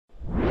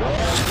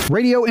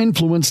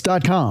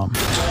radioinfluence.com.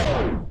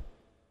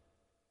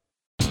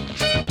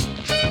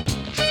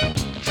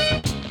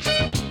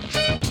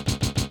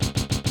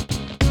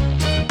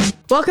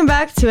 Welcome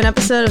back to an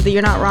episode of the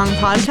You're Not Wrong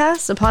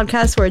podcast, a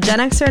podcast where a Gen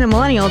Xer and a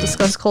millennial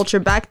discuss culture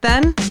back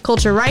then,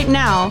 culture right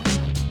now,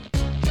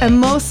 and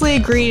mostly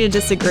agree to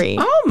disagree.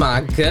 Oh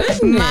my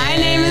goodness. My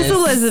name is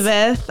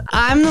Elizabeth.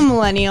 I'm the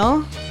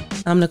millennial.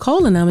 I'm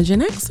Nicole and I'm a Gen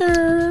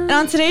Xer. And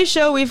on today's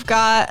show, we've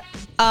got,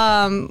 we're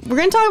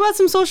going to talk about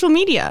some social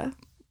media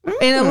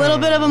in a little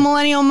bit of a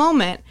millennial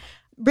moment.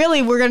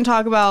 Really, we're going to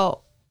talk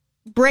about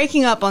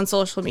breaking up on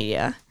social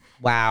media.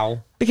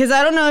 Wow. Because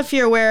I don't know if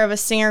you're aware of a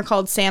singer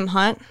called Sam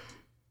Hunt.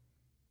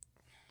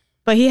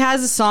 But he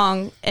has a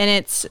song, and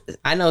it's...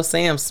 I know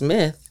Sam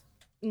Smith.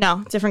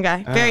 No, different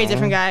guy. Very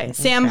different guy. Okay.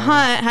 Sam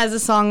Hunt has a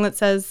song that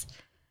says,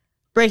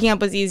 breaking up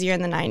was easier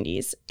in the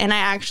 90s. And I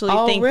actually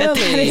think that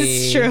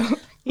is true.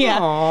 Yeah.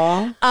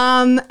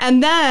 Aww.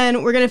 And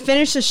then we're going to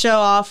finish the show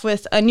off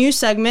with a new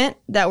segment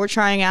that we're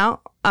trying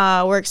out.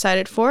 We're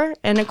excited for.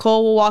 And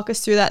Nicole will walk us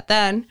through that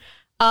then.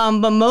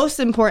 But most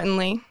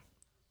importantly...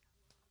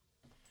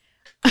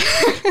 I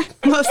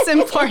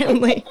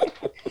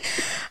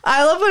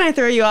love when I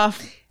throw you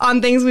off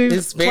on things we've planned.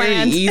 It's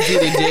very easy to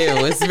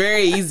do. It's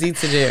very easy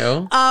to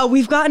do.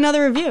 We've got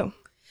another review.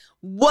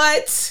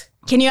 What?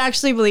 Can you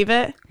actually believe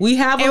it? We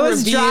have a review. It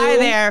was dry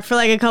there for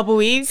like a couple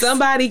weeks.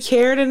 Somebody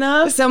cared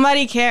enough?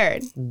 Somebody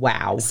cared.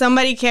 Wow.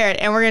 Somebody cared,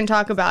 and we're going to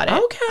talk about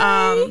it.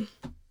 Okay.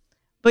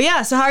 But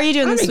yeah, so how are you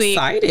doing this week?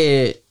 I'm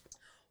excited.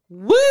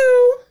 Woo!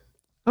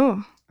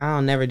 Oh.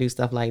 I'll never do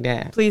stuff like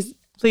that. Please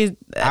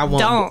I won't,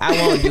 don't.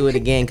 I won't do it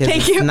again because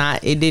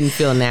it didn't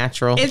feel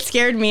natural. It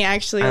scared me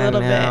actually a little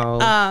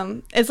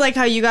bit. It's like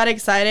how you got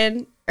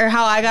excited or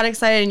how I got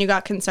excited and you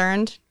got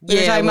concerned. We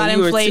were talking about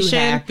inflation. Were too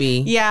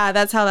happy. Yeah,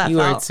 that's how that felt. You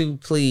were too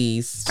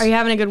pleased. Are you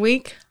having a good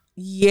week?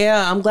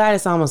 Yeah, I'm glad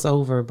it's almost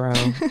over, bro.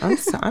 I'm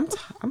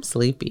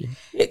sleepy.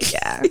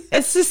 Yeah,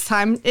 it's just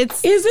time.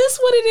 Is this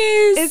what it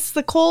is? It's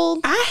the cold.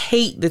 I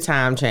hate the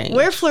time change.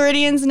 We're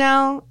Floridians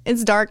now.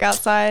 It's dark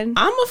outside.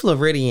 I'm a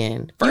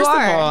Floridian. First of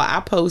all,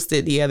 I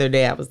posted the other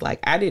day. I was like,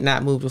 I did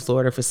not move to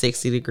Florida for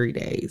 60-degree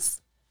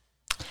days.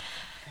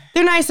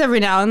 They're nice every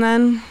now and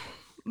then,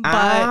 but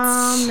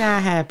I'm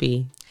not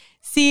happy.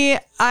 See,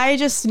 I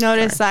just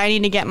noticed that I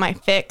need to get my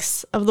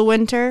fix of the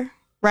winter.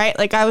 Right,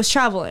 like I was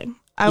traveling.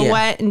 I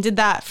went and did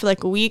that for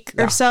like a week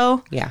or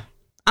so. Yeah.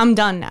 I'm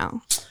done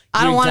now.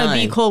 I don't want to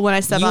be cold when I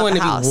step out the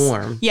house. You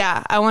want to be warm.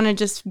 Yeah. I want to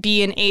just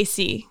be in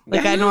AC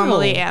like I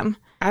normally am.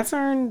 I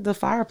turned the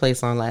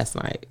fireplace on last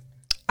night.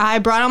 I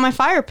brought out my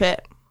fire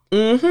pit.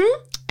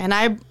 Mm-hmm. And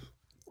I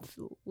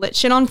lit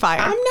shit on fire.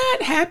 I'm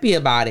not happy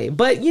about it.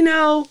 But, you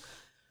know,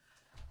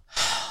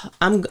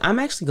 I'm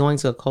actually going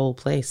to a cold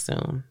place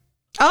soon.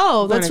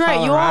 Oh, that's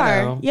right. You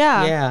are.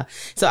 Yeah. Yeah.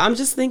 So I'm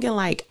just thinking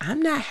like,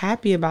 I'm not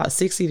happy about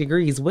 60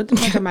 degrees. What the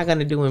heck am I going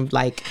to do in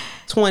like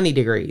 20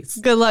 degrees?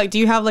 Good luck. Do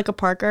you have like a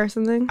parka or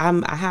something?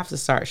 I have to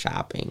start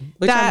shopping,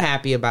 which I'm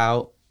happy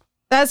about.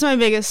 That's my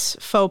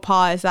biggest faux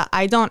pas is that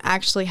I don't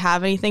actually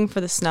have anything for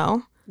the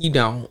snow. You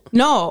don't?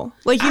 No.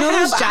 Like, you know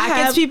those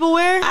jackets people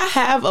wear? I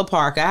have a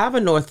parka. I have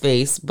a North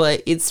Face,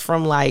 but it's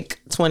from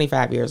like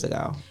 25 years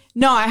ago.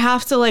 No, I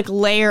have to like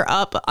layer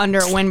up under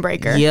a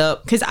windbreaker.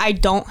 Yep. Because I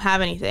don't have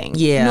anything.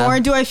 Yeah.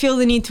 Nor do I feel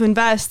the need to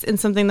invest in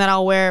something that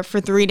I'll wear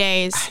for 3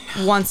 days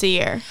once a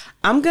year.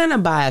 I'm going to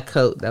buy a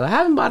coat though. I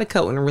haven't bought a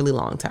coat in a really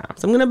long time.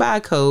 So I'm going to buy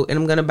a coat and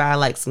I'm going to buy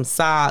like some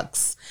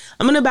socks.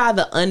 I'm going to buy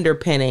the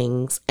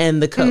underpinnings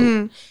and the coat.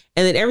 Mm-hmm.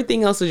 And then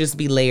everything else will just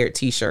be layered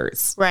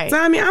t-shirts. Right. So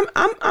I mean,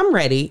 I'm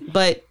ready,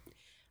 but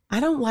I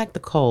don't like the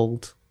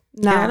cold.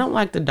 No. And I don't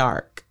like the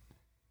dark.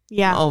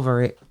 Yeah. I'm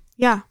over it.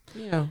 Yeah.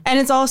 Yeah. And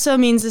it also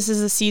means this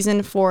is a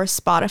season for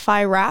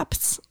Spotify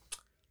Wraps.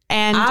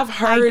 And I've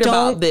heard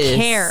about this. I don't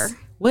care.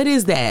 What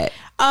is that?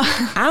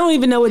 I don't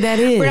even know what that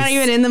is. We're not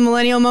even in the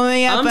millennial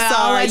moment yet. I'm but sorry.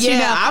 I'll let you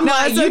know. I'm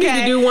like, you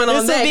need to do one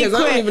on that because I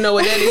don't even know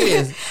what that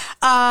is.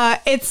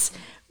 It's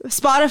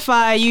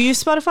Spotify. You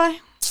use Spotify?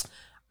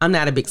 I'm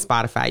not a big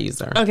Spotify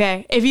user.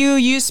 Okay. If you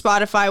use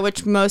Spotify,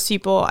 which most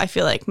people, I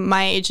feel like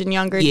my age and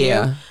younger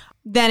do,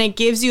 then it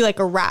gives you like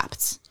a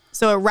Wrapped.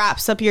 So it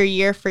wraps up your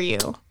year for you,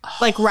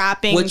 like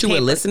wrapping. What you were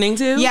listening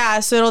to? Yeah.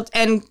 So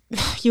and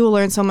you will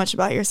learn so much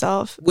about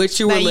yourself. What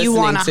you were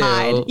listening to?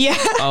 Hide. Yeah.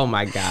 Oh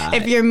my God.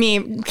 If you're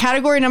me,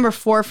 category number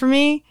 4 for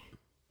me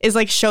is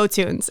like show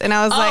tunes, and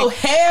I was like,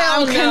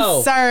 hell I'm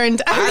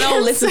concerned. I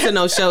don't listen to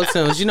no show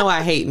tunes. You know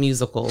I hate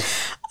musicals.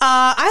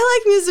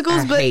 I like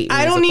musicals, but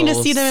I don't need to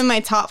see them in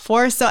my top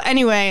 4. So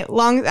anyway,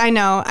 I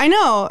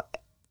know.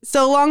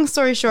 So long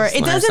story short,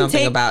 it doesn't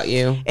take about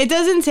you. It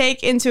doesn't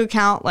take into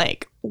account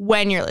like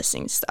when you're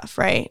listening to stuff,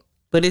 right?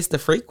 But it's the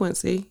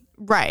frequency.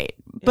 Right.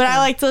 But I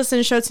like to listen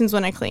to show tunes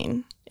when I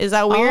clean. Is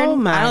that weird? Oh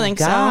my I don't think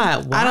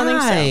God. so. Why? I don't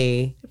think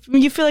so.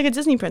 You feel like a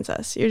Disney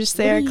princess. You're just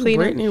there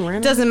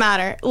cleaning. Doesn't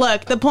matter.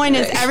 Look, the point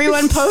is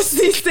everyone posts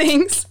these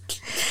things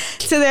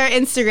to their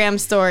Instagram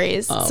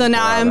stories. So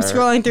now I'm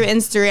scrolling through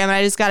Instagram and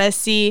I just got to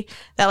see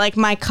that like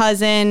my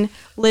cousin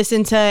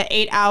listened to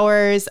 8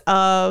 hours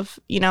of,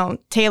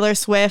 Taylor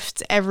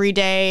Swift every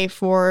day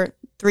for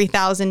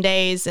 3,000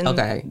 days.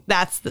 And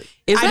that's the...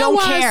 I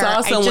don't care. I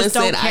saw someone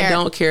said, I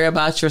don't care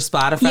about your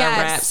Spotify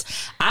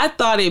raps. I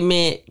thought it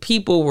meant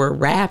people were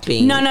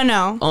rapping. No.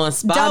 On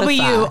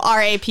Spotify.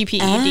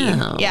 WRAPPED.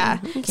 Oh, yeah.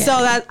 Okay. So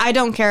that I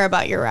don't care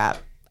about your rap.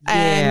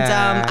 And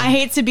I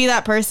hate to be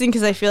that person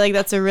because I feel like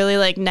that's a really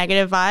like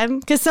negative vibe.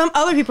 Because some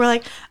other people are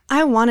like,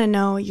 I want to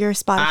know your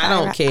Spotify. I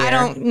don't care. I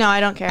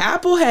don't care.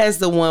 Apple has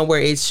the one where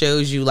it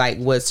shows you like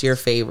what's your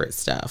favorite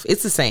stuff.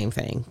 It's the same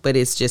thing, but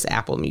it's just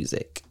Apple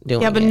Music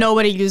doing it.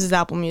 Nobody uses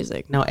Apple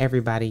Music. No,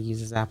 everybody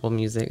uses Apple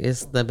Music.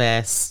 It's the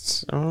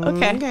best.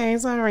 Okay,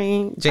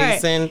 sorry,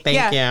 Jason. Right.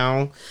 Thank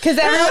you. Because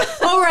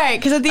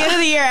because at the end of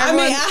the year,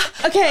 everyone,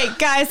 okay,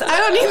 guys, I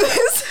don't need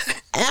this.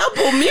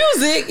 Apple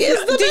Music is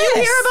the best. Do you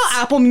hear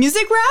about Apple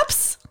Music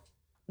raps?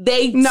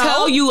 They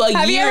tell you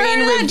a year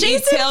in review.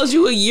 It tells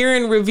you a year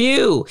in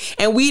review,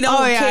 and we don't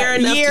care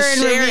enough to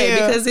share it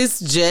because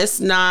it's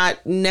just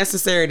not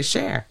necessary to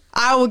share.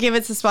 I will give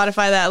it to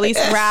Spotify that at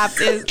least rap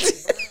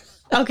is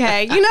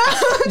okay.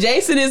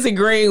 Jason is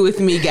agreeing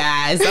with me,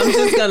 guys. I'm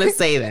just gonna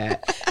say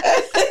that.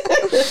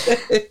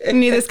 I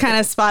need this kind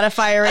of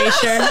Spotify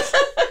erasure.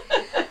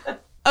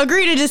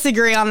 Agree to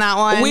disagree on that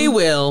one. We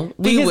will.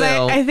 Because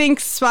I think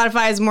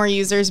Spotify has more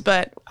users,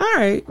 but all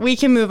right, we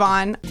can move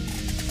on.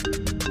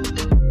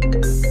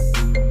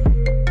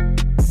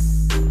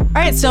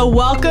 All right, so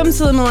welcome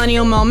to the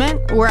Millennial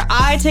Moment, where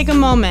I take a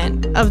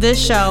moment of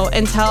this show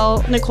and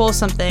tell Nicole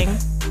something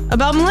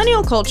about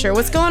millennial culture.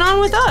 What's going on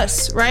with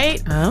us,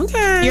 right?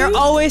 Okay. You're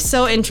always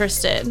so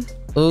interested.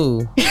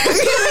 Ooh.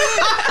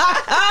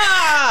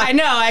 I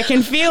know, I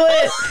can feel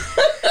it.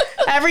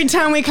 Every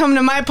time we come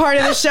to my part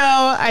of the show,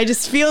 I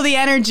just feel the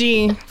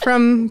energy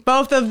from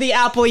both of the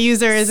Apple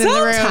users in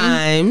the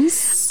room.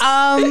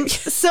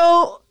 Sometimes.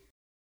 So,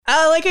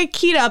 like I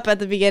keyed up at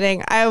the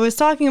beginning, I was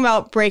talking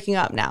about breaking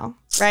up now,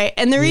 right?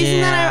 And the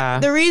reason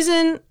that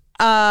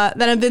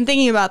I've been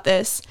thinking about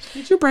this.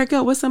 Did you break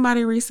up with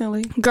somebody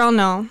recently? Girl,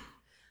 no.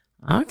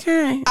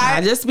 Okay.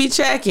 I just be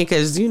checking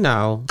because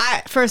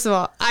first of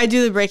all, I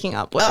do the breaking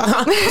up with.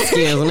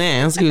 Excuse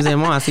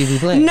me,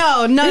 play.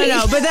 No.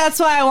 But that's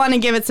why I want to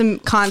give it some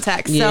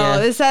context. Yeah.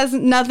 So this has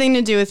nothing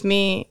to do with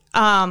me,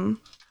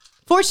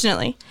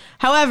 fortunately.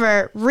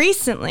 However,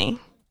 recently,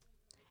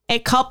 a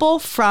couple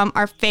from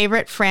our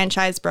favorite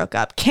franchise broke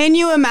up. Can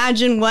you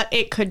imagine what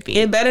it could be?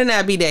 It better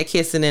not be that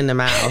kissing in the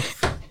mouth.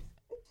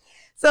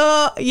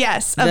 So,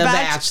 yes, The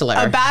Bachelor.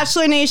 A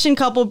Bachelor Nation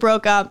couple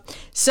broke up.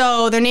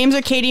 So, their names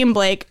are Katie and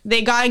Blake.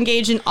 They got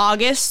engaged in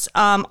August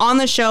on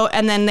the show,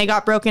 and then they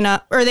got broken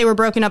up, or they were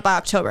broken up by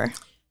October.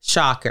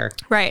 Shocker.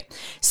 Right.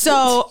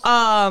 So,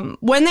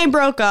 when they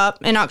broke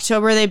up in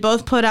October, they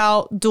both put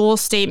out dual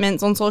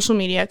statements on social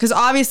media, because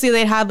obviously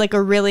they had like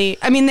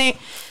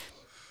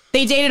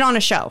they dated on a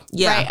show,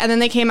 right? And then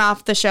they came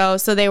off the show,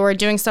 so they were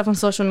doing stuff on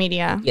social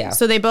media. Yeah.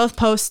 So, they both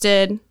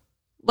posted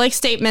like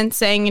statements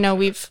saying,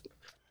 we've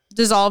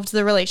dissolved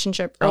the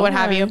relationship or what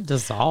have you.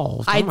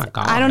 Dissolved. Oh my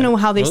God. I don't know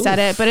how they said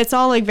it, but it's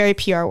all like very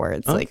PR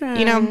words. Okay. Like,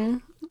 and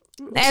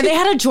they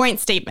had a joint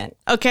statement.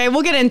 Okay.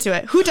 We'll get into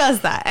it. Who does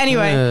that?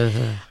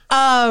 Anyway,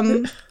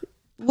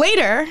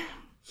 later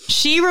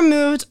she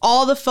removed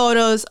all the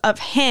photos of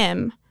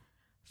him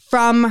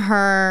from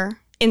her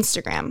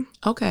Instagram.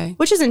 Okay.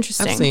 Which is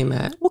interesting. I've seen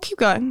that. We'll keep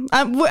going.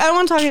 I don't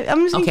want to talk.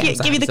 I'm just going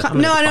to give you the...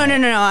 No.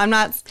 I'm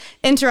not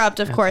interrupt,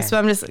 of course, but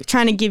I'm just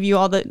trying to give you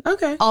all the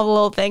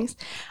little things.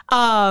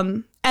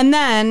 And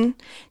then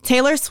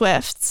Taylor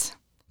Swift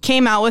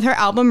came out with her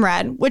album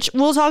Red, which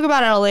we'll talk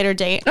about at a later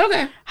date.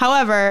 Okay.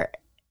 However,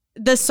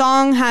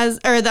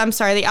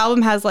 the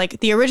album has like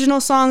the original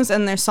songs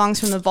and there's songs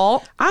from the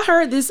vault. I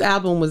heard this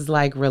album was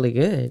like really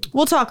good.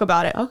 We'll talk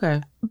about it.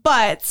 Okay.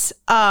 But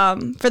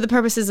for the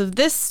purposes of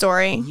this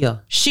story,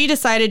 she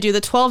decided to do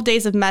the 12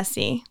 Days of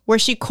Messy, where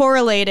she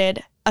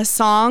correlated a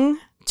song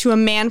to a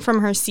man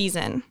from her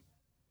season.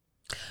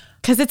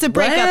 Because it's a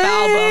breakup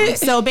album.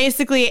 So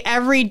basically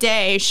every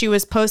day she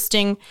was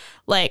posting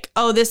like,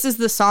 oh, this is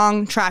the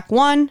song track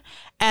 1.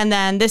 And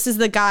then this is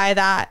the guy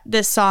that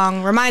this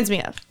song reminds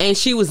me of. And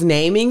she was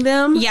naming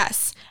them?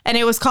 Yes. And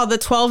it was called the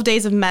 12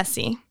 Days of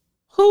Messy.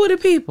 Who were the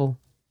people?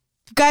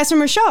 Guys from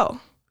her show.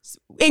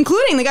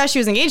 Including the guy she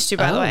was engaged to,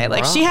 by the way.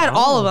 Like, she had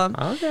all of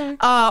them. Okay.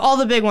 All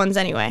the big ones,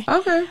 anyway.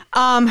 Okay.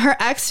 Her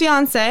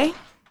ex-fiance,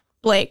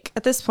 Blake,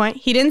 at this point,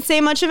 he didn't say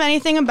much of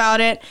anything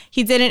about it.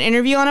 He did an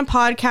interview on a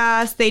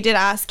podcast. They did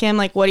ask him,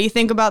 like, what do you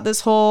think about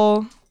this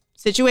whole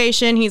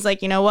situation? He's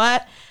like, you know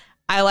what?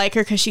 I like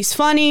her because she's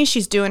funny.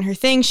 She's doing her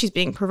thing. She's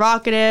being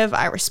provocative.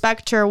 I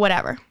respect her,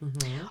 whatever.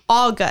 Mm-hmm.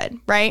 All good,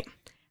 right?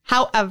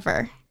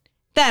 However,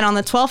 then on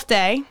the 12th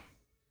day,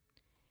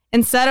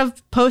 instead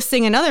of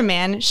posting another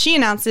man, she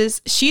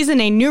announces she's in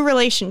a new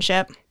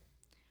relationship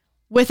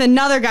with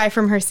another guy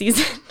from her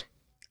season.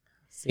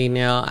 See,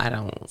 now I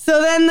don't.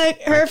 So then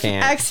her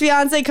can't.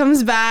 ex-fiance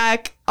comes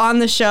back on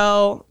the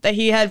show that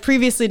he had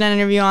previously done an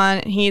interview on.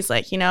 And he's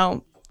like,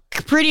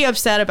 pretty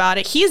upset about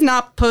it. He's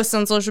not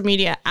posting on social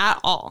media at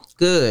all.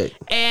 Good.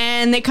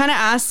 And they kind of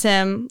asked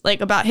him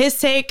like about his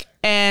take.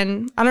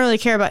 And I don't really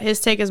care about his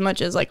take as much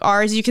as like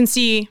ours. You can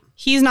see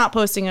he's not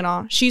posting at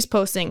all. She's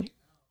posting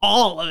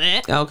all of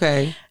it.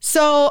 Okay.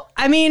 So,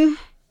 I mean,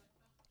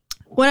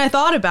 when I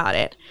thought about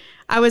it,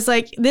 I was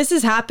like, this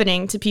is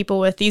happening to people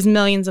with these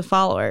millions of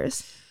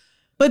followers.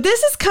 But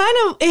this is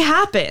it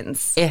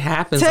happens. It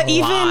happens to a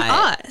even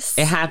lot. us.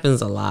 It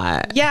happens a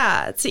lot.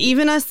 Yeah, to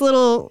even us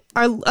little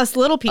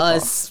people.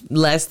 Us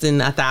less than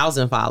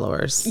 1,000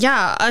 followers.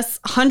 Yeah, us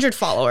 100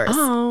 followers.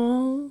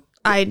 Oh.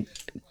 I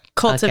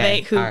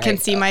cultivate who can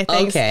see my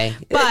things. Okay.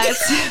 But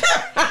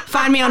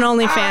find me on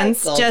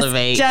OnlyFans.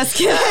 Just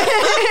kidding.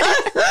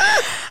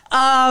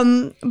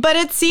 But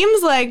it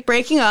seems like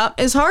breaking up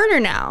is harder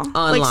now.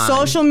 Online. Like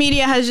social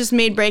media has just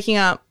made breaking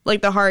up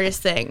like the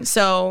hardest thing.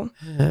 So,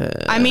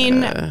 I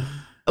mean,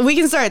 we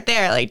can start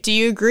there. Like, do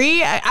you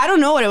agree? I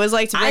don't know what it was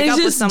like to break up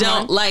with someone.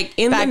 Don't like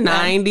in the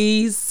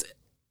 90s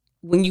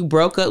when you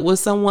broke up with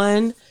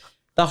someone.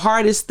 The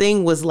hardest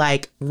thing was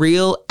like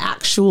real,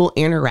 actual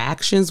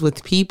interactions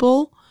with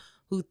people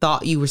who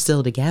thought you were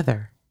still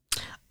together.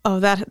 Oh,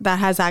 that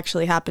has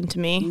actually happened to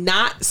me.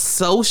 Not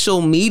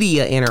social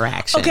media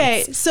interactions.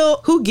 Okay,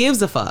 so who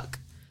gives a fuck?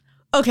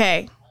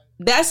 Okay.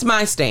 That's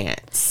my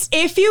stance.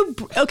 If you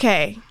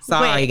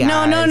Sorry, guys.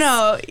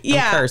 No.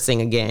 Yeah. I'm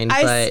cursing again,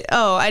 but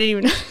I didn't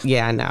even know.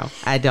 Yeah, I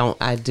know.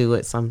 I do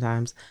it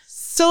sometimes.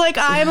 So like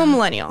I'm a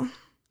millennial.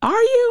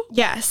 Are you?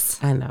 Yes.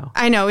 I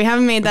know. We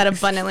haven't made that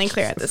abundantly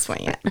clear at this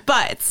point yet.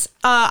 But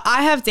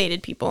I have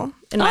dated people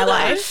in my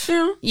life.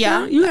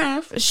 Yeah, you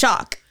have.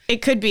 Shock.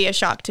 It could be a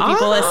shock to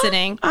people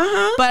listening.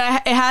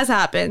 But it has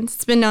happened.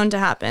 It's been known to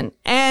happen.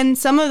 And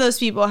some of those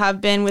people have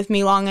been with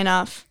me long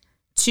enough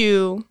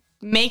to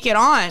make it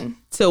on.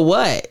 To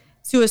what?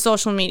 To a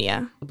social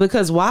media.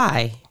 Because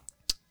why?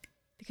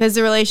 Because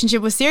the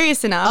relationship was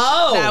serious enough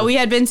that we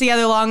had been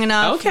together long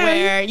enough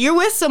where you're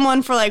with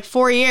someone for like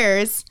 4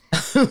 years.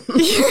 You're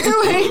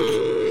like,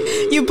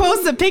 you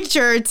post a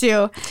picture or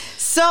two.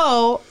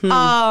 So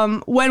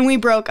when we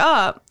broke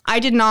up, I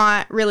did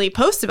not really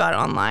post about it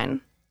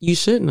online. You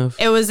shouldn't have.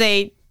 It was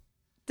a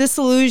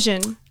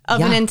disillusion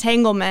of an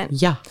entanglement.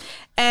 Yeah.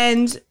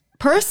 And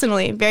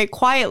personally, very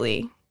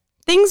quietly,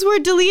 things were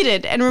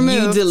deleted and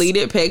removed. You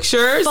deleted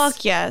pictures?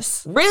 Fuck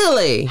yes.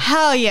 Really?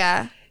 Hell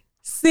yeah.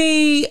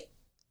 See,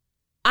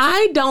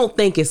 I don't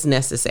think it's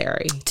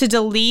necessary. To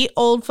delete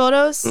old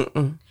photos?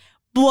 Mm-mm.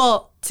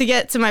 Well, to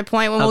get to my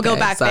point, when we'll go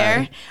back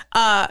there,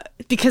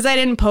 because I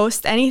didn't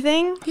post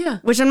anything,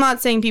 which I'm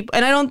not saying people,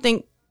 and I don't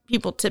think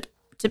people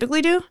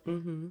typically do,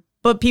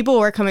 but people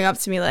were coming up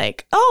to me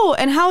like, oh,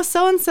 and how's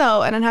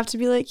so-and-so? And I'd have to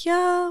be like,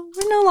 yeah,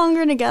 we're no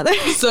longer together.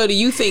 So do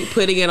you think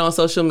putting it on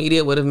social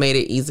media would have made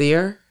it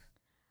easier?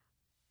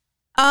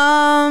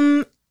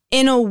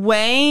 In a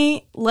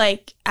way,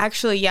 like,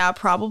 actually, yeah,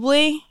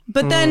 probably.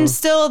 But then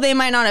still, they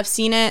might not have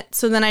seen it.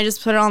 So then I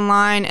just put it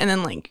online, and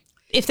then, like,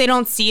 if they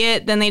don't see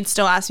it, then they'd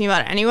still ask me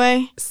about it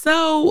anyway.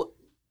 So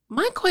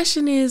my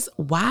question is,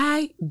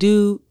 why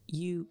do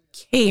you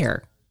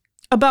care?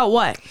 About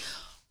what?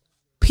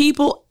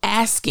 People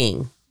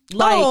asking.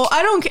 Like,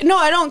 I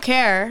don't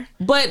care.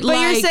 But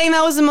you're saying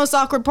that was the most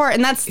awkward part,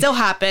 and that still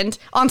happened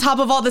on top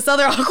of all this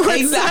other awkward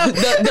stuff.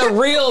 The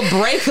real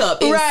breakup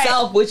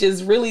itself, which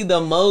is really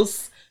the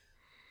most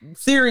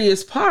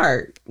serious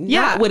part.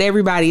 Not what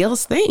everybody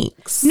else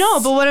thinks. No,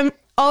 but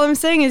all I'm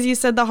saying is you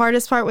said the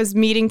hardest part was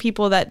meeting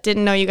people that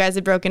didn't know you guys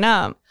had broken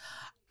up.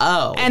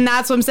 Oh. And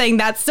that's what I'm saying.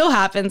 That still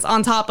happens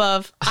on top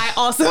of I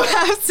also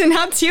have to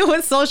now deal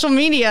with social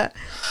media.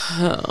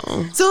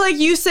 Oh. So like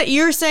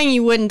you're saying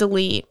you wouldn't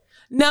delete.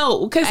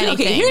 No, because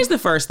here's the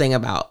first thing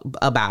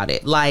about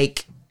it.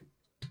 Like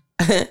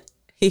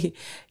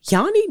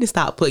y'all need to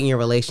stop putting your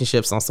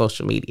relationships on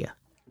social media.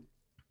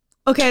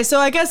 Okay, so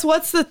I guess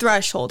what's the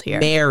threshold here?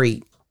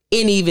 Married.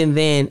 And even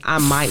then, I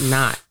might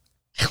not.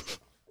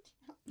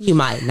 You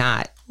might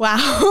not.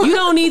 Wow. You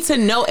don't need to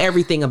know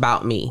everything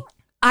about me.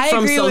 I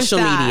agree from social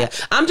media.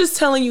 I'm just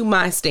telling you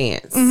my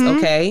stance,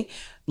 okay?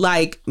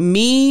 Like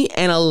me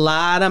and a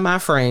lot of my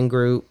friend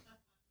group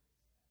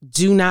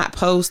do not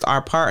post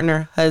our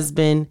partner,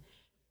 husband.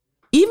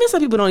 Even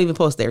some people don't even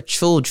post their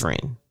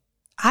children.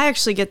 I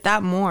actually get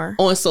that more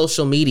on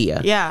social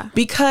media. Yeah.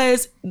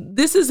 Because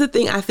this is the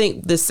thing, I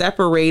think the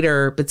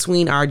separator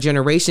between our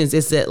generations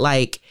is that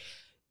like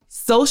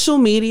social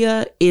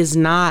media is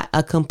not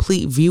a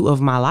complete view of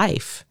my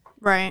life.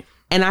 Right.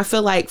 And I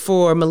feel like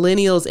for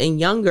millennials and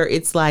younger,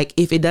 it's like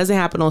if it doesn't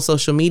happen on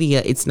social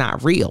media, it's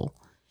not real.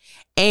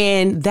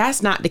 And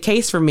that's not the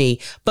case for me.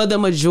 But the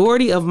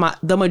majority of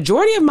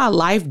my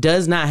life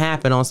does not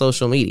happen on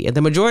social media.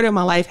 The majority of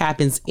my life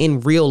happens in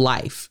real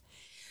life.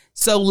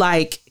 So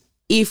like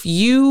if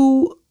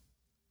you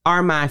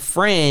are my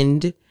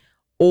friend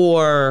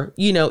or,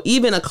 you know,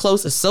 even a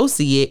close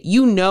associate,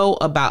 you know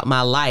about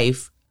my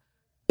life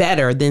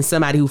better than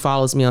somebody who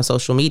follows me on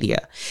social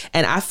media.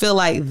 And I feel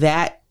like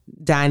that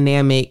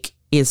dynamic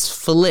is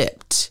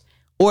flipped,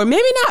 or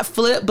maybe not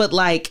flipped, but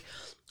like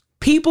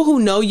people who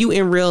know you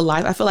in real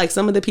life. I feel like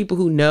some of the people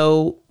who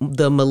know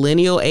the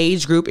millennial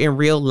age group in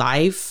real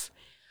life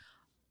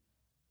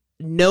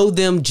know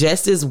them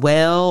just as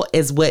well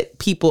as what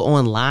people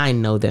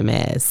online know them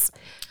as.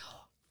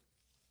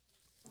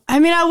 I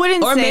mean, I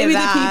wouldn't or say maybe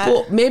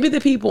that. maybe the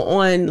people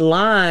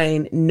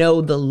online know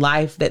the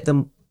life that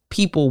the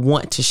people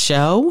want to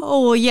show.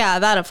 Oh, well, yeah,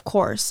 that of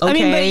course. Okay. I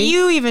mean, but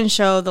you even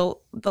show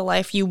the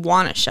life you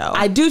want to show.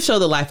 I do show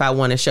the life I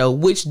want to show,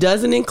 which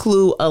doesn't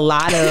include a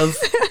lot of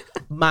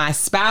my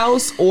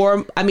spouse,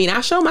 or I mean,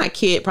 I show my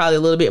kid probably a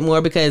little bit more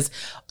because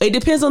it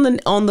depends on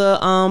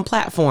the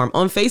platform.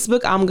 On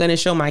Facebook, I'm going to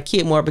show my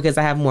kid more because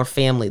I have more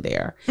family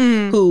there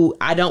who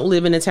I don't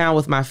live in a town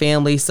with my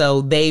family,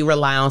 so they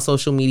rely on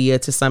social media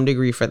to some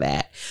degree for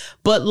that.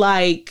 But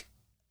like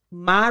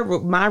my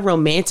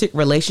romantic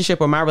relationship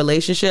or my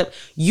relationship,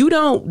 you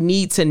don't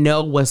need to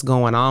know what's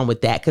going on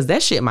with that because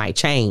that shit might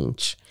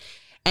change.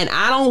 And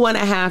I don't want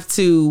to have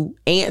to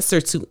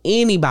answer to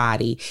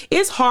anybody.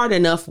 It's hard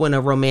enough when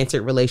a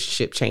romantic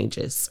relationship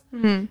changes.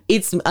 Mm-hmm.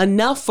 It's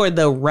enough for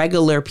the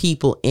regular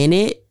people in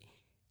it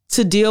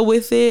to deal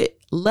with it,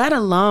 let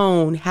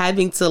alone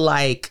having to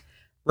like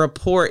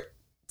report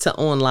to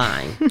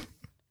online.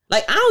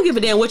 Like, I don't give a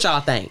damn what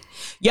y'all think.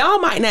 Y'all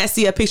might not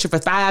see a picture for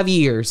 5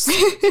 years.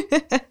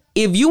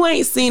 If you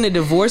ain't seen a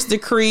divorce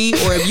decree,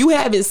 or if you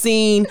haven't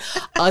seen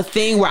a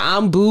thing where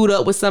I'm booed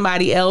up with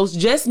somebody else,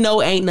 just know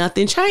ain't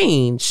nothing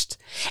changed.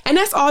 And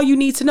that's all you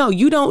need to know.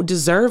 You don't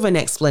deserve an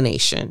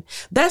explanation.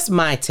 That's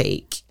my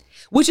take.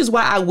 Which is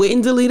why I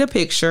wouldn't delete a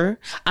picture.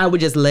 I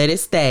would just let it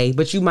stay,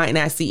 but you might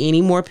not see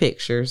any more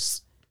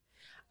pictures.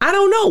 I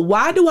don't know.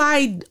 Why do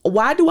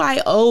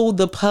I owe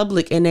the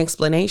public an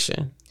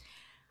explanation?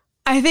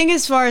 I think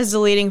as far as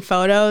deleting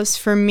photos,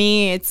 for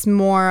me, it's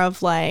more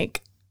of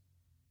like,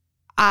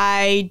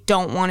 I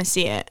don't want to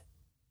see it.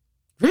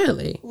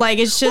 Really? Like,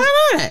 it's just...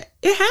 Why not?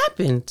 It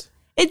happened.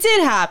 It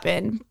did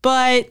happen.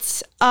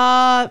 But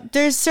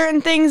there's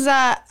certain things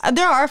that...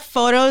 There are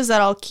photos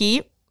that I'll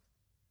keep.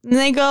 And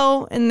they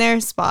go in their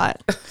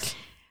spot.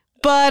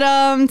 But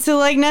to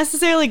like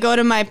necessarily go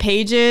to my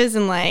pages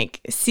and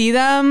like see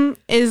them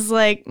is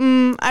like,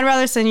 I'd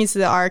rather send you to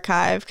the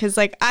archive because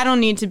like I don't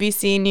need to be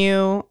seeing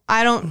you.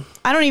 I don't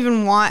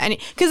even want any.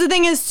 Because the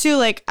thing is too,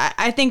 like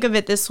I think of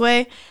it this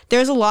way.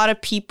 There's a lot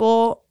of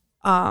people.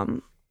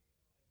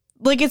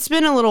 Like it's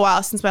been a little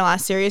while since my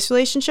last serious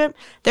relationship.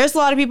 There's a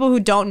lot of people who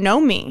don't know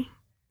me.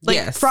 Like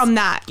yes. From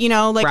that, you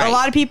know, like right. A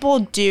lot of people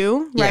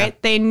do, right? Yeah.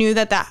 They knew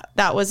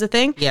that was a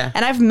thing. Yeah.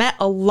 And I've met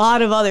a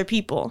lot of other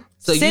people.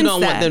 So you don't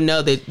want them to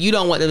know that you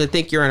don't want them to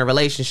think you're in a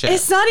relationship.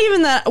 It's not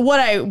even that what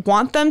I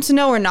want them to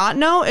know or not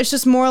know. It's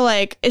just more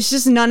like it's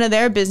just none of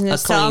their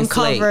business to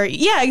uncover. Slate.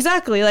 Yeah,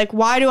 exactly. Like,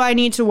 why do I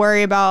need to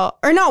worry about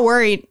or not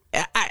worried?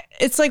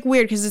 It's like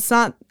weird because it's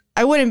not.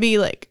 I wouldn't be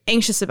like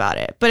anxious about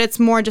it, but it's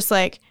more just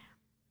like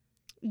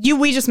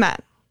we just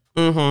met.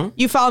 Mm-hmm.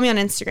 You follow me on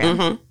Instagram.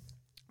 Mm-hmm.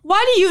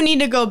 Why do you need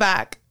to go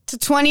back to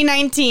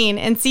 2019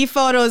 and see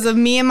photos of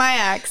me and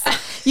my ex?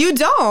 You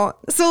don't.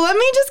 So let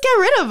me just get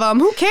rid of them.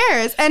 Who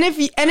cares? And if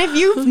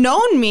you've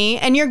known me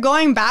and you're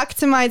going back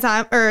to my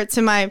time or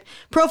to my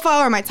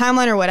profile or my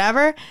timeline or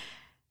whatever,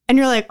 and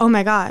you're like, oh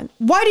my God,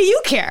 why do you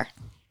care?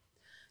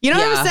 You know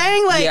what I'm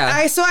saying?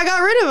 Like, so I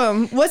got rid of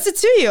them. What's it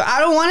to you? I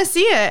don't want to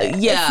see it.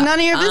 Yeah. It's none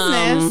of your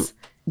business.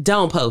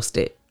 Don't post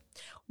it.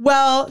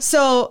 Well,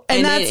 so,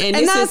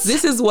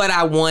 this is what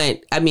I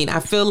want. I mean, I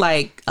feel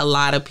like a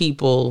lot of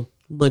people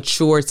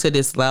mature to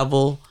this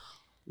level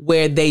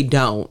where they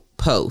don't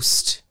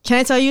post. Can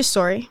I tell you a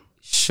story?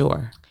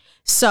 Sure.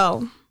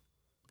 So,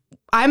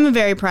 I'm a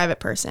very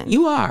private person.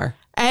 You are.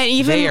 And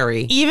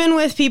even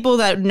with people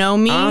that know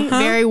me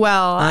very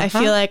well, I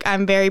feel like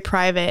I'm very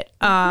private.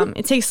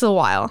 It takes a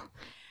while.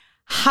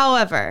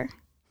 However,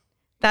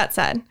 that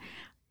said,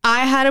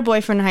 I had a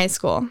boyfriend in high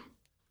school.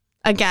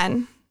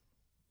 Again,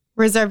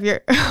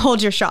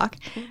 hold your shock.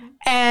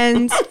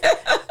 And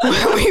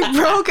when we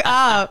broke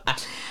up,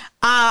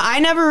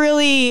 I've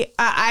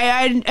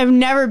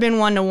never been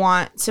one to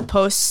want to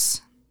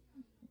post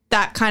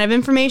that kind of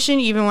information,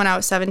 even when I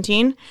was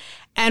 17.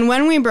 And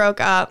when we broke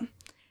up,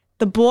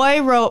 the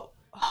boy wrote,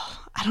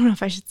 I don't know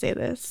if I should say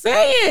this.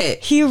 Say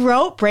it. He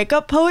wrote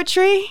breakup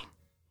poetry.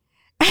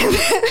 And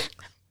then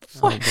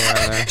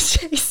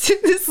Jason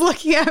is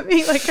looking at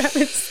me like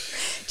I'm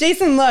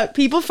Jason, look,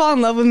 people fall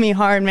in love with me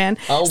hard, man.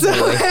 Oh,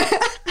 boy.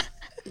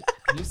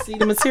 You see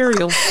the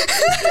material. Look,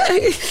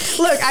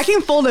 I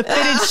can fold a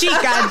fitted sheet,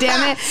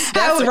 goddammit.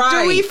 That's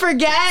right. Do we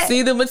forget?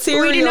 See the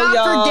material, we do not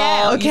y'all.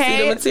 forget,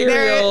 okay? You see the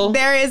material.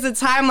 There is a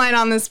timeline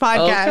on this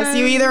podcast. Okay.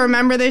 You either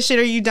remember this shit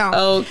or you don't.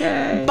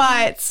 Okay.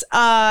 But,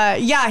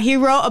 he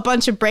wrote a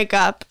bunch of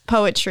breakup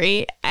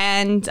poetry,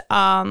 and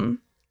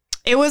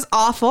it was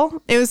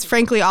awful. It was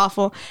frankly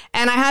awful.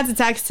 And I had to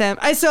text him.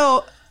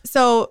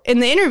 So in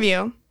the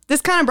interview,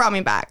 this kind of brought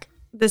me back.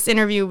 This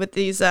interview with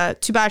these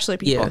two Bachelor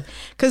people.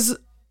 Because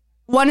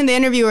one of the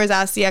interviewers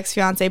asked the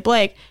ex-fiance,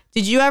 Blake,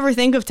 did you ever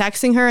think of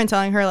texting her and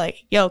telling her,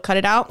 like, yo, cut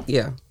it out?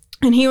 Yeah.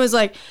 And he was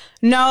like,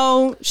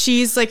 no,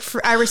 she's like,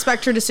 I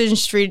respect her decision.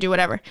 She's free to do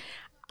whatever.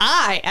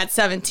 I, at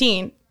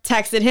 17,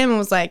 texted him and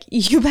was like,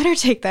 you better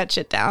take that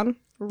shit down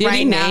Did right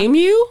he now. name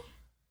you?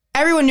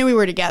 Everyone knew we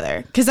were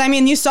together. Because, I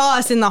mean, you saw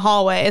us in the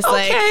hallway. It's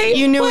like,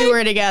 you knew we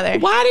were together.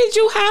 Why did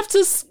you have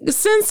to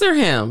censor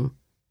him?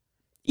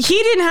 He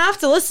didn't have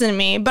to listen to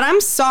me, but I'm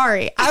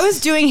sorry. I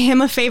was doing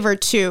him a favor,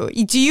 too.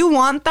 Do you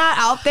want that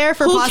out there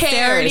for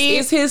posterity? Cares?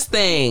 It's his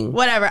thing.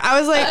 Whatever. I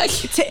was like,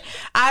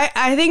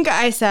 I think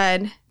I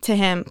said to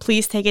him,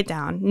 please take it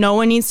down. No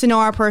one needs to know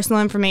our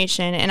personal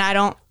information, and I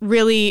don't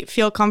really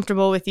feel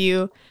comfortable with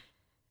you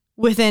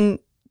within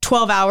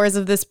 12 hours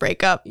of this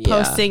breakup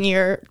posting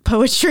your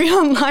poetry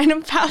online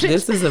about it.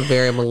 This is a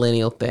very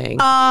millennial thing.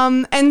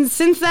 And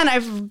since then I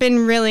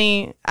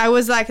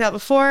was like that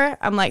before.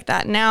 I'm like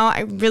that now.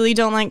 I really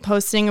don't like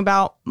posting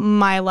about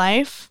my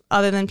life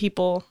other than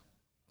people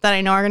that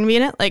I know are going to be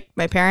in it, like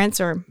my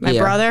parents or my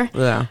brother,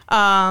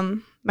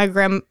 my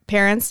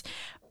grandparents.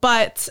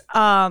 But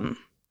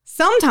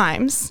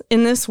sometimes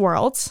in this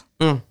world,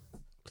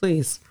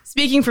 please.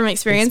 Speaking from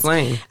experience,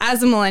 Explain.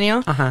 As a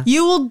millennial,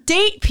 you will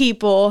date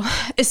people,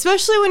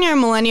 especially when you're a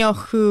millennial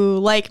who,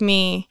 like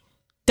me,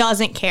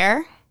 doesn't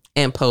care.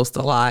 And post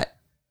a lot.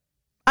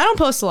 I don't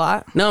post a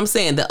lot. No, I'm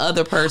saying the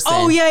other person.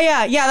 Oh,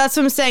 yeah. That's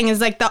what I'm saying is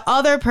like the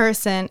other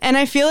person. And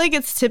I feel like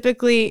it's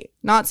typically,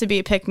 not to be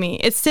a pick me,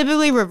 it's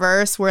typically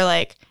reverse where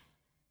like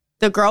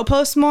the girl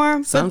posts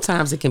more.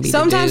 Sometimes it can be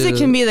Sometimes the it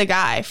can be the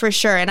guy, for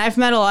sure. And I've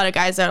met a lot of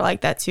guys that are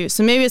like that too.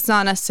 So maybe it's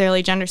not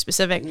necessarily gender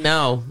specific.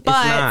 No, it's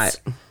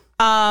not.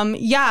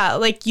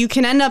 Like you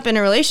can end up in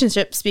a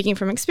relationship, speaking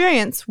from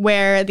experience,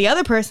 where the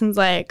other person's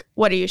like,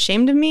 what, are you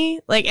ashamed of me?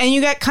 Like, and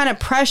you get kind of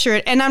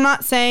pressured. And I'm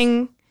not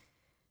saying,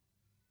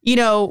 you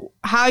know,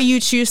 how you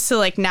choose to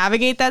like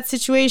navigate that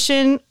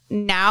situation.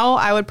 Now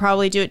I would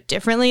probably do it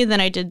differently than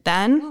I did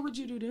then. What would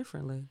you do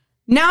differently?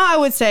 Now I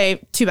would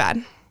say, too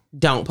bad.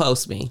 Don't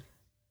post me.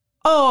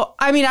 Oh,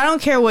 I mean, I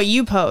don't care what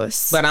you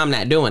post. But I'm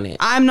not doing it.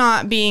 I'm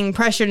not being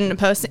pressured into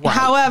posting. Right.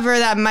 However,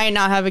 that might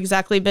not have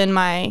exactly been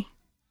my,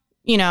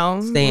 you know,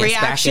 Stance reaction.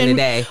 back in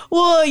the day.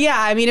 Well,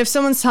 yeah. I mean, if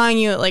someone's telling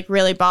you it like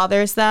really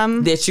bothers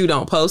them. That you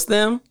don't post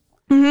them?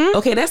 Mm-hmm.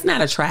 Okay, that's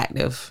not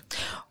attractive.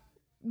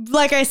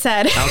 Like I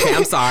said. Okay,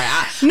 I'm sorry.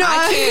 I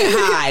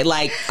can't hide.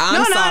 Like,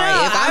 I'm sorry.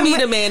 No, if I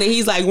meet a man and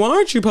he's like, why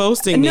aren't you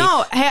posting me?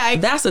 No, hey,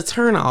 that's a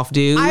turnoff,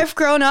 dude. I've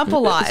grown up a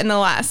lot in the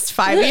last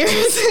 5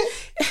 years.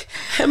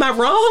 Am I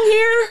wrong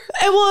here?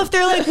 Well, if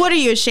they're like, what, are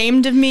you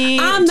ashamed of me?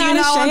 I'm not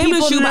ashamed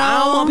of you, but I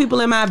don't want people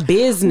in my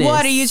business.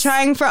 What, are you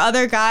trying for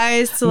other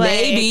guys to like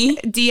Maybe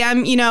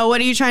DM, you know, what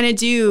are you trying to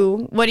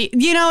do? What do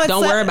you know, it's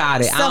don't worry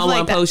about it. I don't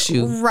want to post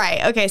you.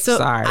 Right. Okay. So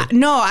sorry.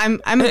 I'm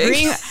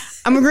agreeing.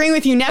 I'm agreeing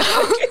with you now.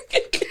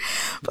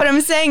 What I'm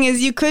saying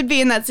is you could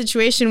be in that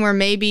situation where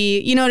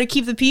maybe, you know, to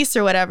keep the peace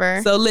or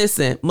whatever. So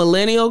listen,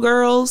 millennial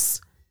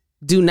girls,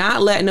 do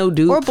not let no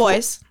dude or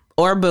boys.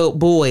 Or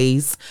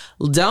boys,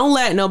 don't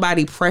let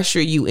nobody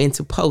pressure you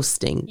into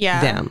posting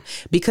them,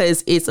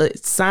 because it's a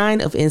sign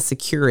of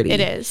insecurity.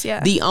 It is, yeah.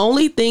 The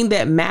only thing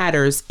that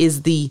matters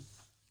is the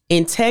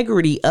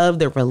integrity of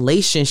the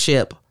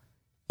relationship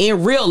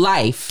in real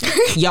life,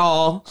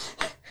 y'all.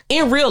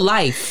 In real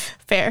life.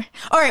 Fair.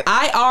 All right.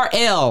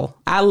 IRL.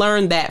 I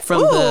learned that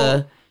from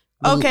the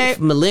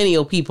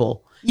millennial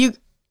people.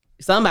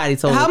 Somebody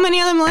told me. How many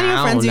other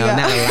millennial friends you got?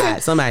 Not a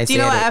lot. Somebody Do you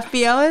know what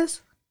FBO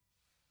is?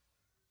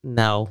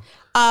 No.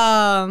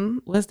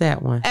 What's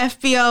that one?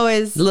 FBO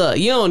is... Look,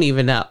 you don't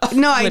even know.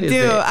 No, I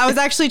do. I was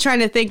actually trying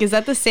to think, is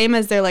that the same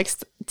as their like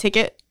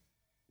ticket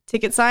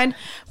sign?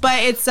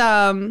 But it's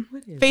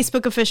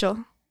Facebook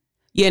official.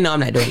 Yeah, no, I'm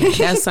not doing that.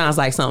 That sounds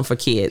like something for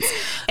kids.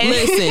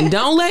 Listen,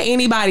 don't let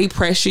anybody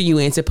pressure you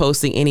into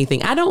posting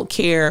anything. I don't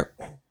care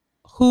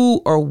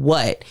who or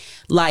what.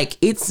 Like,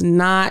 it's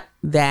not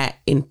that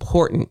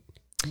important.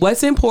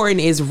 What's important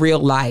is real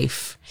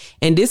life.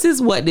 And this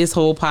is what this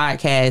whole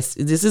podcast,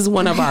 this is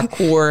one of our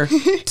core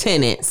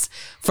tenets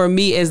for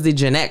me as the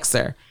Gen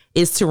Xer,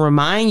 is to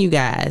remind you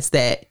guys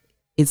that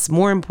it's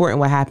more important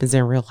what happens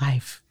in real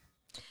life.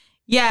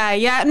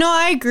 Yeah. No,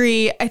 I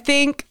agree. I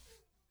think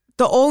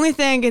the only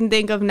thing I can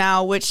think of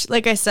now, which,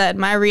 like I said,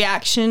 my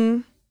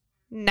reaction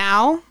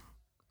now,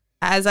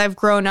 as I've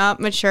grown up,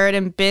 matured,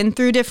 and been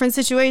through different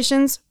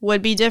situations,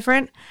 would be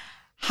different.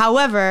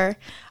 However,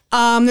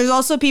 there's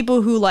also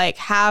people who like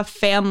have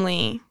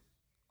family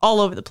all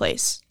over the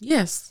place.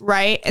 Yes.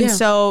 Right? And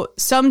so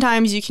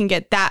sometimes you can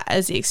get that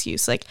as the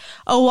excuse. Like,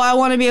 oh, well, I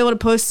want to be able to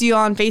post you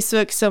on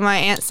Facebook so my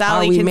Aunt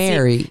Sally can see. Are we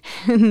married?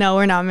 No,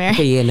 we're not married.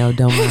 Okay, yeah, no,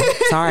 don't mind.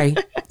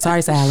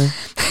 Sorry, Sally.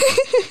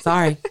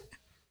 Sorry.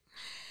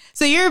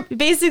 So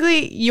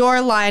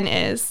your line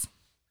is,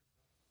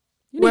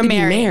 we're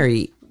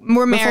married.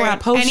 We're married. Before I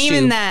post and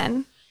even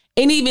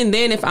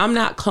then, if I'm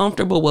not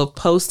comfortable with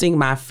posting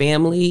my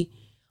family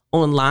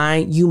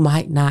online, you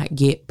might not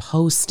get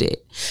posted.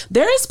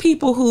 There's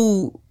people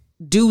who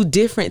do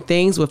different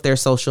things with their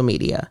social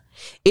media.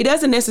 It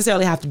doesn't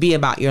necessarily have to be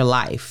about your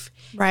life.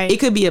 Right. It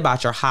could be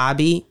about your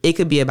hobby. It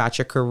could be about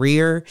your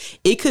career.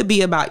 It could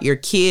be about your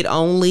kid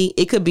only.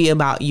 It could be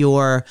about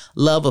your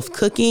love of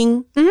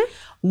cooking,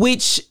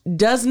 which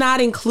does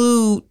not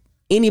include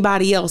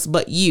anybody else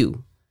but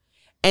you.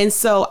 And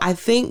so I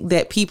think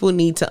that people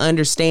need to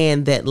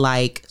understand that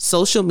like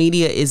social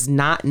media is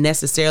not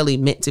necessarily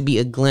meant to be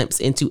a glimpse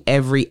into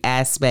every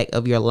aspect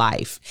of your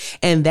life.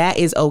 And that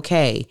is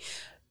okay.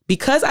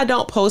 Because I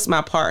don't post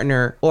my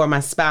partner or my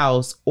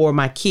spouse or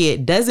my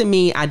kid doesn't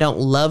mean I don't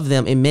love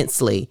them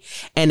immensely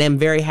and am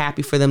very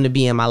happy for them to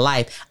be in my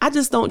life. I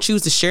just don't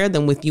choose to share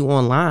them with you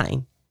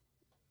online.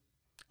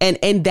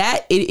 And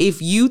that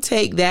if you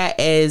take that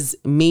as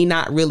me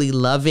not really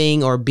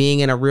loving or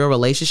being in a real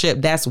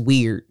relationship, that's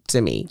weird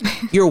to me.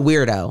 You're a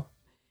weirdo.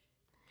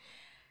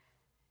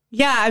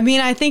 Yeah, I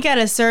mean, I think at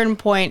a certain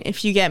point,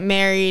 if you get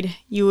married,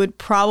 you would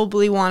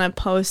probably want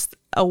to post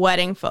a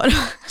wedding photo.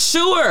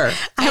 Sure.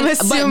 I'm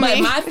assuming.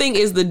 But my thing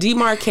is the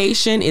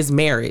demarcation is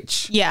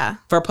marriage. Yeah.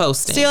 For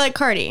posting. So you're like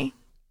Cardi.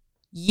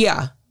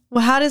 Yeah.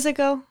 Well, how does it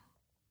go?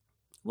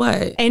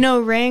 What? Ain't no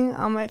ring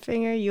on my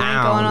finger. You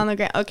ain't going on the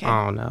ground. Okay.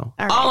 I don't know.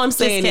 All right. All I'm Just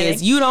saying kidding.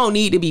 is you don't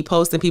need to be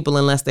posting people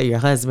unless they're your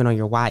husband or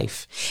your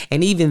wife.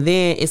 And even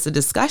then, it's a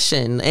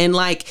discussion. And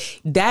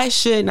like, that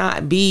should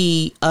not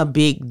be a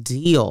big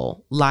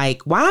deal.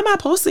 Like, why am I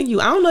posting you?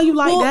 I don't know you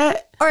like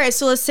that. All right.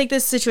 So let's take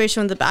this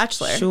situation with The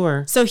Bachelor.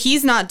 Sure. So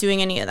he's not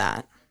doing any of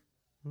that.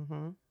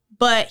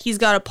 But he's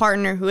got a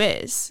partner who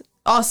is.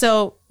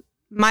 Also,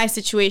 my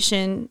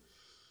situation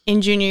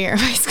in junior year of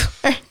high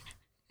school.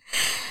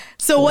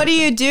 So what do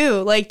you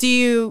do? Like, do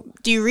you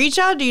reach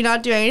out? Do you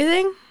not do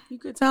anything? You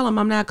could tell him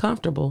I'm not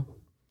comfortable.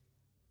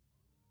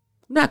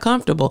 I'm not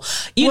comfortable.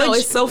 You know,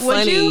 it's so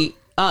funny.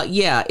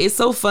 Yeah, it's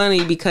so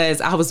funny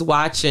because I was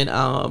watching,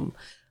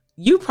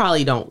 you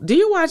probably don't. Do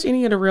you watch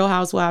any of the Real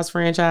Housewives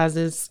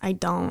franchises? I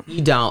don't.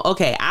 You don't?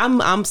 Okay,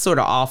 I'm sort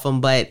of off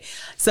them, but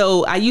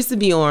so I used to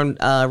be on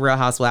Real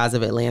Housewives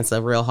of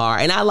Atlanta real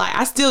hard, and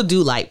I still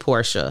do like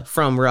Portia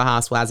from Real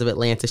Housewives of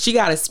Atlanta. She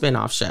got a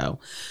spinoff show.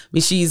 I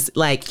mean, she's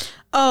like,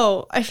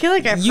 oh, I feel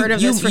like I've heard of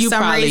this for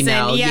some reason.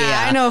 Know.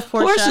 Yeah, I know of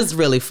Portia. Portia's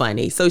really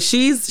funny. So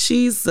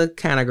she's the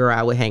kind of girl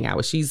I would hang out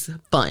with. She's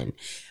fun,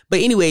 but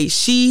anyway,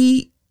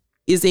 she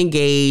is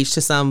engaged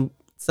to some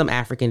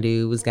African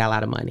dude who's got a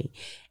lot of money.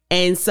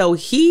 And so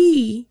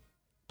he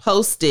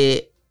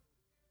posted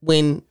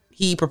when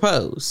he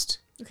proposed.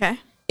 Okay.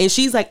 And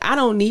she's like, I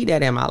don't need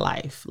that in my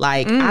life.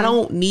 Like, I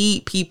don't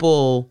need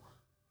people,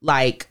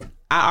 like,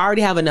 I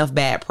already have enough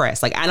bad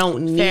press. Like, I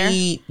don't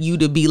need you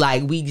to be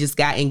like, we just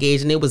got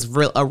engaged and it was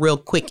a real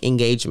quick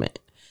engagement.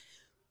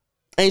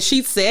 And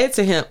she said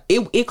to him,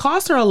 it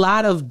caused her a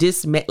lot of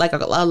like a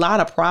lot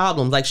of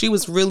problems. Like, she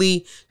was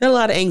really, had a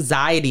lot of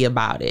anxiety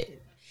about it.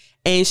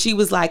 And she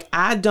was like,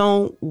 I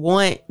don't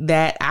want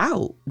that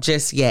out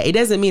just yet. It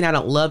doesn't mean I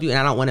don't love you and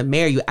I don't want to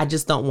marry you. I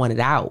just don't want it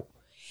out.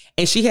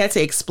 And she had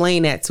to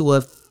explain that to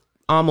a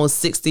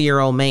almost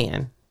 60-year-old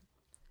man.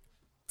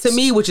 To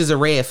me, which is a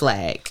red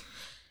flag.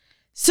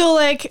 So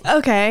like,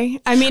 okay.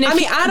 I mean, I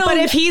don't. But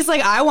if he's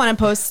like, I want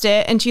to post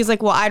it, and she's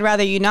like, well, I'd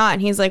rather you not.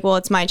 And he's like, well,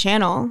 it's my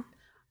channel.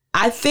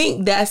 I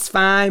think that's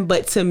fine.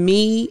 But to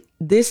me,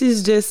 this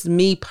is just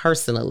me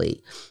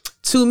personally.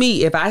 To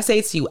me, if I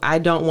say to you, I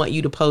don't want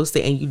you to post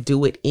it and you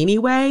do it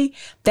anyway,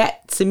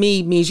 that to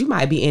me means you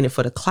might be in it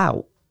for the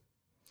clout.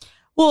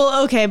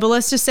 Well, okay, but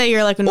let's just say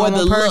you're like a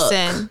normal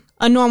person. Look.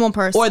 A normal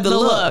person. Or the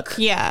look.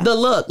 Yeah. The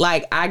look.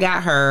 Like, I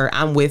got her.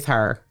 I'm with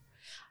her.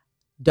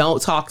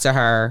 Don't talk to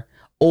her.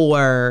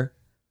 Or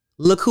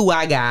look who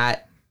I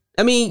got.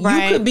 I mean,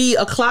 you could be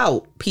a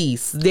clout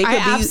piece. I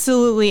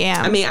absolutely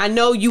am. I mean, I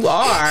know you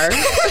are.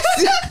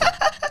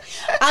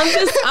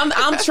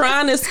 I'm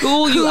trying to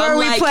school you. Who are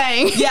we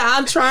playing? Yeah,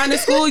 I'm trying to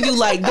school you.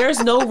 Like, there's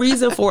no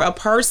reason for a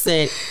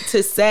person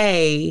to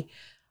say,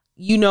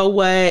 you know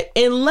what,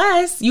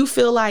 unless you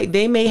feel like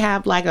they may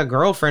have like a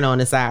girlfriend on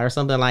the side or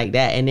something like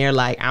that. And they're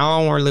like, I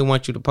don't really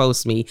want you to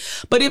post me.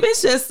 But if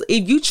it's just,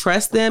 if you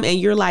trust them and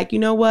you're like, you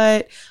know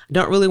what, I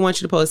don't really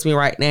want you to post me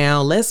right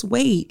now. Let's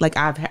wait. Like,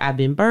 I've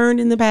been burned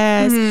in the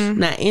past. I'm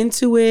not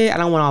into it. I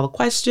don't want all the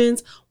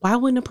questions. Why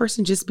wouldn't a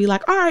person just be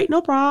like, all right,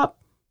 no problem.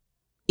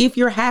 If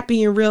you're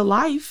happy in real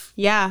life.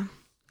 Yeah.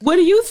 What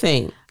do you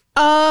think?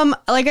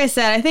 Like I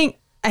said, I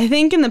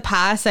think in the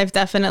past I've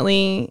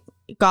definitely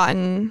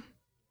gotten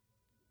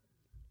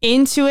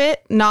into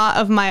it, not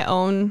of my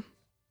own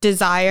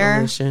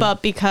desire,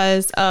 but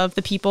because of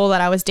the people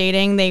that I was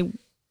dating. They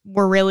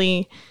were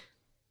really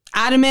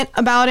adamant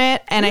about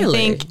it. And really? I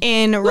think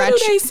in what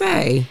do they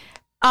say?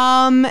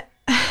 What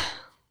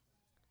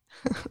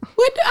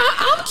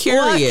I'm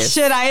curious.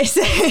 What should I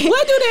say?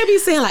 What do they be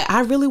saying? Like,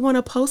 I really want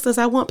to post this.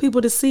 I want people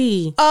to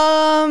see.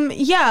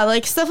 Yeah,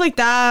 like stuff like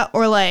that,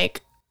 or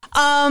like,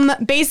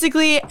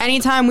 basically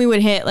anytime we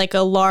would hit like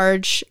a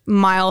large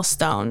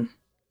milestone,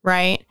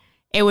 right?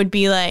 It would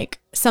be like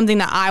something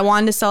that I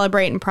wanted to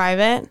celebrate in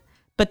private,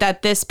 but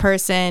that this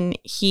person,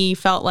 he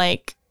felt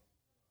like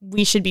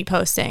we should be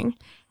posting.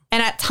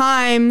 And at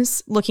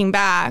times, looking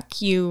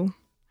back, you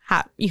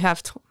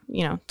have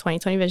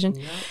 20/20 vision.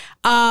 Yep.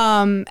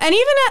 And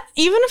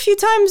even a few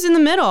times in the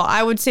middle,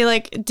 I would say,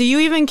 like, do you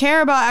even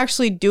care about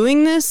actually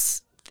doing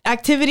this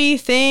activity,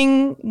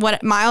 thing,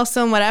 what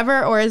milestone,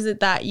 whatever, or is it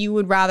that you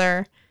would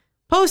rather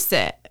post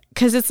it?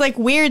 Because it's like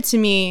weird to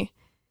me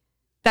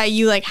that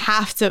you like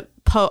have to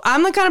post.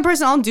 I'm the kind of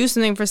person, I'll do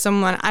something for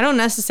someone. I don't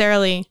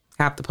necessarily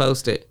have to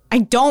post it. I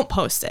don't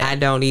post it. I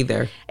don't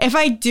either. If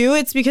I do,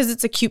 it's because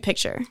it's a cute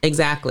picture.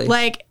 Exactly.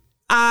 Like,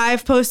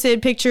 I've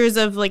posted pictures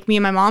of like me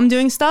and my mom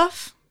doing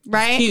stuff.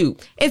 Right?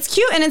 It's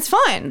cute and it's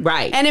fun.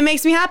 Right. And it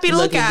makes me happy to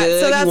look at. Good,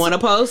 so that's, you want to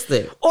post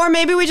it. Or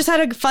maybe we just had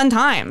a fun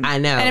time. I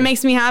know. And it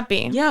makes me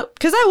happy. Yep.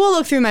 Because I will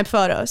look through my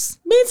photos.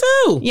 Me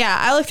too. Yeah,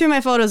 I look through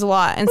my photos a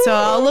lot. And so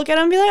I'll look at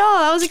them and be like, oh,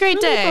 that was a great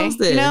day.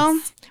 You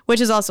know?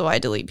 Which is also why I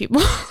delete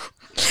people.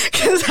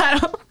 Because I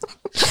don't...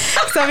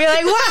 So I'll be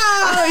like,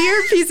 wow,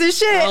 you're a piece of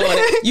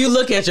shit. You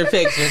look at your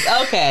pictures.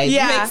 Okay.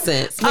 Yeah. Makes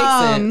sense. Makes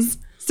sense.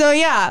 So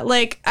yeah,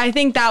 like, I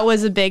think that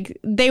was a big...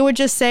 They would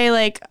just say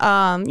like,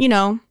 I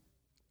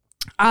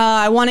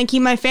want to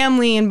keep my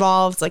family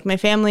involved. Like, my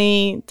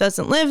family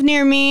doesn't live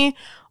near me.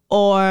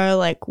 Or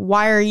like,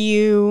 why are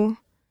you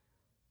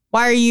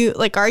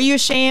like, are you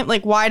ashamed?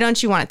 Like, why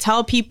don't you want to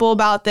tell people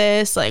about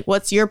this? Like,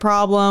 what's your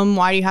problem?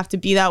 Why do you have to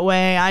be that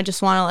way? I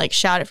just want to like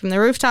shout it from the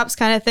rooftops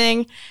kind of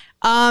thing.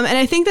 And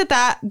I think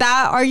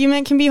that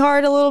argument can be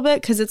hard a little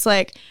bit, because it's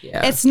like,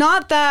 it's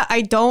not that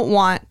I don't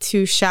want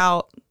to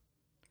shout,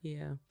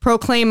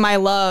 proclaim my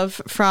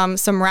love from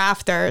some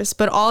rafters,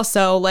 but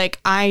also like,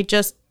 I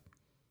just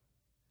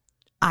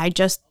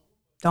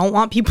don't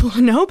want people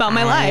to know about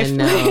my life.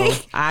 No,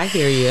 I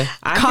hear you.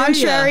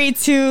 Contrary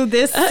to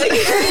this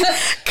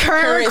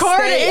current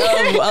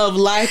recording of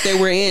life that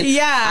we're in.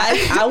 Yeah.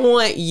 I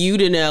want you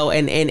to know,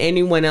 and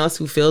anyone else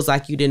who feels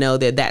like you to know,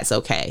 that that's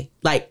okay.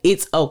 Like,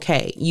 it's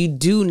okay. You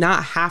do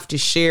not have to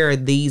share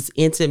these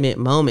intimate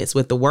moments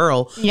with the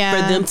world for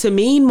them to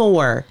mean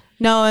more.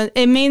 No,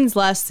 it means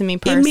less to me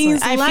personally.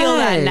 I feel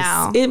that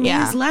now. It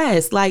means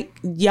less. Like,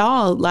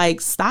 y'all,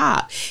 like,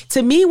 stop.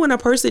 To me, when a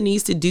person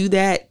needs to do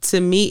that, to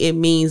me, it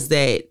means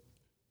that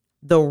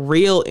the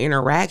real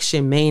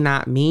interaction may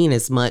not mean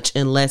as much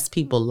unless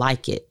people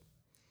like it.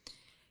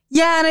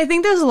 Yeah, and I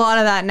think there's a lot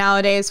of that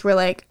nowadays where,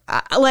 like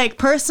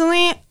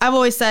personally, I've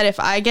always said if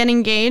I get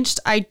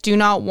engaged, I do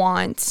not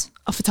want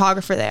a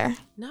photographer there.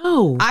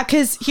 No.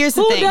 Because here's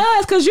the thing. Who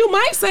does? Because you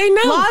might say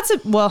no.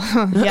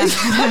 Yeah,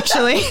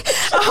 actually.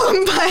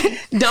 But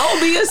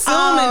don't be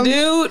assuming,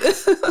 dude.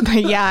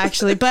 But yeah,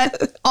 actually.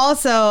 But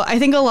also, I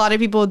think a lot of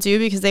people do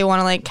because they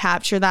want to like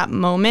capture that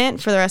moment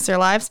for the rest of their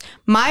lives.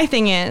 My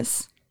thing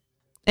is,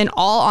 in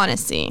all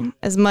honesty,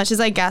 as much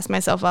as I gas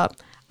myself up,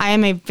 I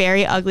am a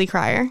very ugly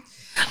crier.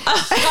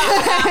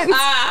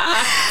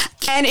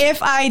 And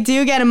if I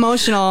do get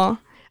emotional,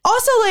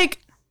 also like,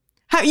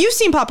 you've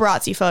seen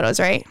paparazzi photos,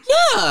 right?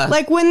 Yeah.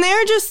 Like, when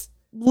they're just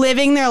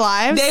living their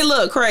lives, they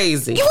look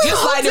crazy.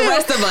 Just like the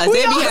rest of us.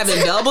 They be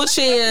having double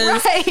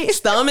chins,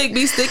 stomach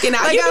be sticking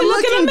out. Like, I'm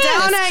looking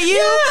down at you.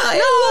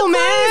 Yeah, no,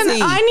 man.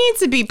 Crazy. I need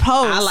to be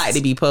posed. I like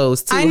to be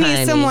posed too, I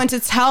need someone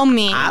to tell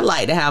me. I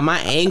like to have my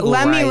angle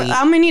right.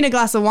 I'm gonna need a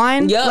glass of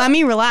wine. Yep. Let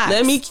me relax.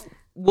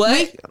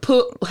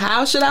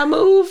 How should I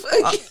move?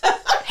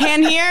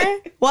 Hand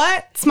here.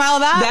 What? Smile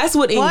that. That's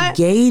what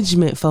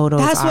engagement photos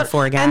are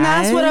for, guys. And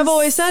that's what I've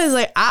always said is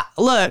like,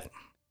 look,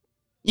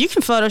 you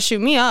can photo shoot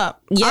me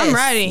up. Yes, I'm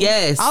ready.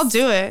 Yes. I'll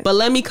do it. But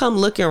let me come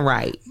looking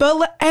right.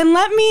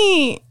 Let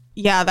me.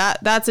 Yeah,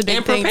 that's a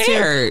big thing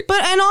too.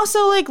 But and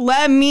also like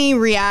let me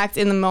react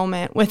in the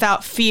moment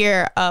without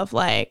fear of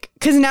like,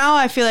 because now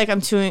I feel like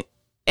I'm too.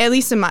 At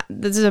least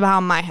this is how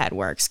my head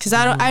works, because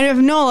I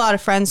know a lot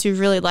of friends who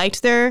really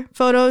liked their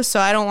photos, so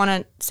I don't want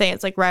to say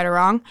it's like right or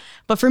wrong.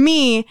 But for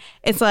me,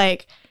 it's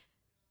like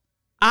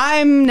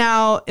I'm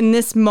now in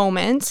this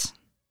moment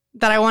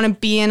that I want to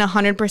be in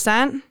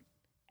 100%,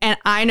 and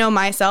I know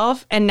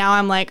myself, and now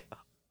I'm like,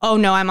 oh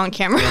no, I'm on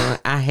camera.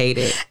 I hate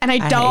it. And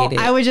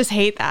I would just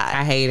hate that.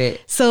 I hate it.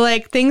 So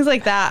like things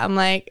like that, I'm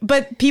like,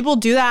 but people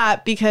do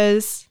that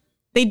because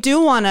they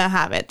do want to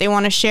have it. They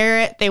want to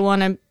share it. They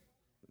want to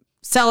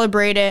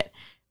celebrate it.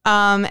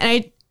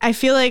 And I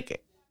feel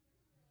like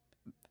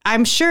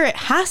I'm sure it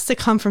has to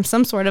come from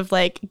some sort of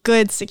like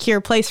good,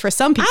 secure place for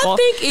some people. I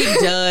think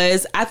it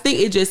does. I think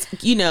it just,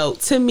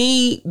 to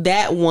me,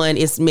 that one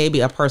is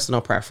maybe a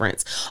personal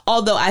preference.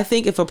 Although I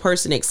think if a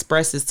person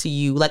expresses to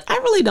you, like, I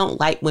really don't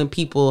like when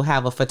people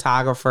have a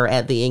photographer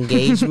at the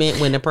engagement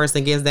when the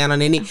person gets down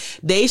on any,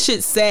 they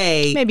should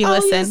say, maybe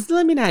listen. Yes,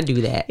 let me not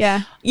do that.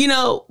 Yeah.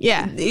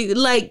 Yeah.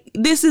 Like,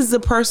 this is a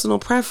personal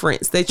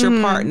preference that your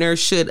partner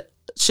should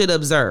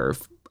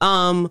observe.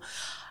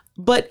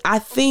 But I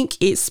think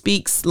it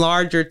speaks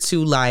larger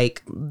to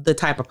like the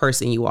type of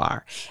person you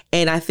are.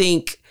 And I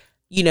think,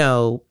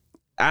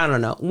 I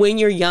don't know, when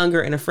you're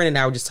younger, and a friend and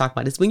I were just talking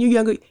about this, when you're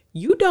younger,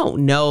 you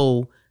don't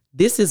know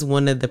this is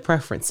one of the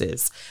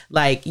preferences.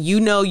 Like, you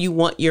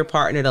want your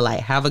partner to like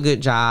have a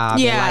good job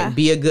and like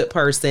be a good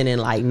person and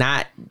like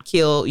not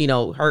kill,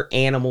 hurt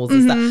animals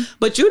and stuff.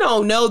 But you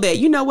don't know that,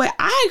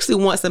 I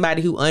actually want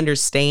somebody who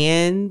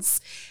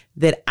understands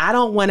that I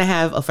don't want to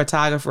have a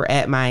photographer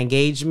at my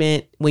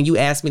engagement when you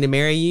ask me to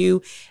marry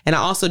you. And I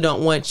also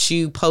don't want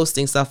you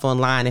posting stuff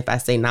online if I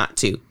say not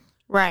to.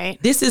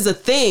 Right. This is a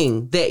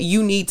thing that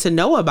you need to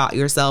know about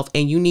yourself,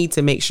 and you need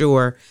to make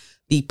sure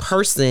the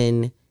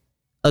person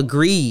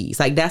agrees.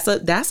 Like that's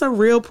a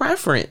real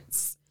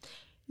preference.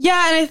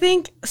 Yeah, and I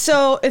think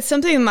so. It's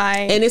something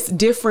and it's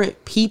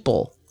different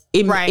people.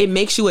 It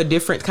makes you a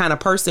different kind of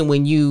person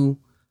when you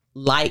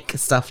like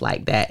stuff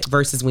like that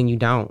versus when you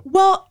don't.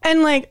 Well,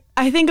 and like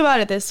I think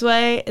about it this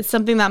way. It's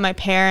something that my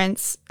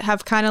parents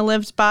have kind of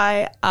lived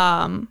by,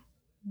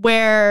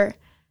 where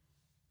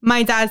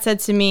my dad said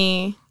to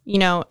me, you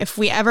know, if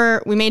we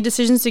made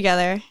decisions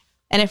together,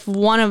 and if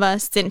one of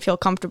us didn't feel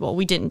comfortable,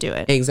 we didn't do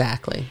it.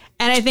 Exactly.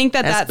 And I think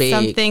that's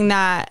something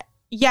that,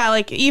 yeah,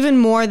 like even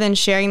more than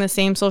sharing the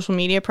same social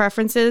media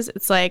preferences,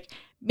 it's like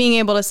being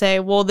able to say,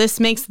 well, this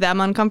makes them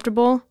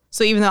uncomfortable.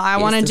 So even though I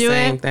want to do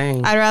it,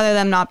 I'd rather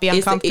them not be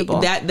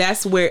uncomfortable.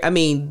 That's where, I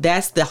mean,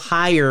 that's the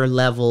higher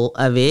level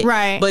of it.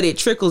 Right. But it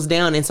trickles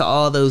down into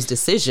all those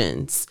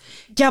decisions.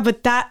 Yeah, but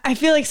I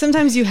feel like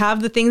sometimes you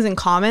have the things in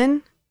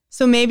common.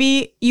 So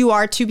maybe you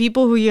are two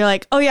people who you're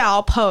like, oh yeah,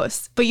 I'll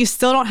post, but you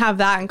still don't have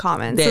that in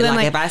common. So then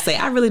like if I say,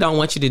 I really don't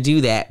want you to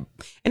do that,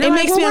 and it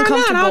makes me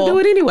uncomfortable. I'll do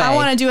it anyway. I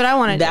want to do what I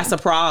want to do. That's a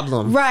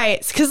problem.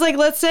 Right. Because like,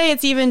 let's say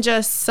it's even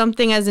just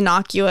something as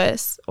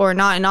innocuous or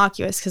not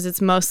innocuous, because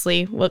it's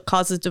mostly what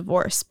causes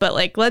divorce. But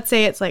like, let's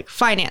say it's like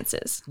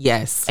finances.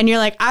 Yes. And you're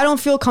like, I don't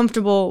feel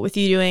comfortable with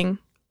you doing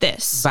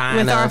this buying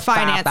with our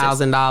finances.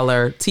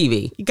 $5,000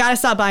 TV. You gotta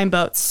stop buying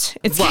boats.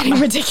 It's getting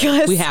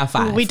ridiculous. We have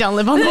 5. We don't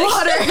live on the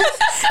water.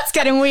 It's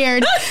getting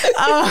weird.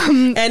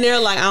 And they're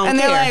like, I don't care. And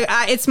they're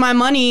like, it's my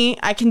money.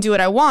 I can do what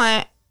I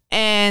want.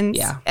 And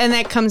and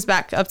that comes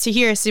back up to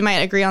here. So you might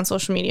agree on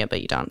social media,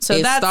 but you don't.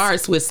 So that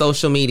starts with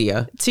social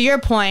media. To your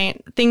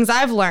point, things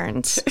I've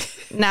learned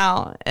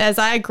now as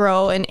I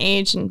grow and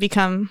age and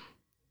become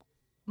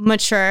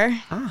mature.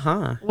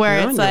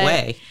 Where it's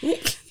like,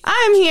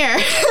 I'm here.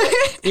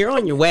 You're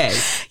on your way.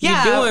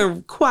 Yeah. You're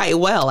doing quite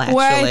well, actually.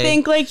 Where I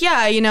think like,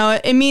 yeah, you know,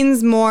 it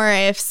means more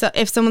if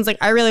someone's like,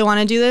 I really want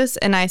to do this.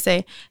 And I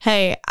say,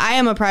 hey, I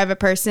am a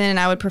private person and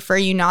I would prefer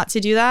you not to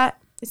do that.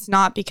 It's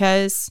not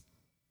because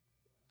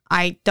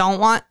I don't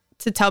want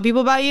to tell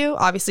people about you.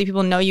 Obviously,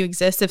 people know you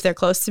exist if they're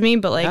close to me,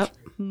 but like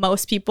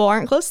most people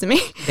aren't close to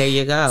me. There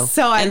you go.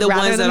 So and the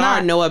ones that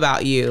are know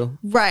about you.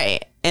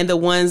 Right. And the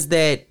ones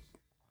that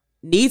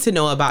need to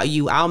know about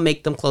you, I'll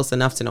make them close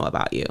enough to know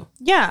about you.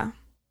 Yeah.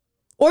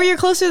 Or you're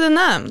closer than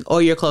them.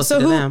 Or you're closer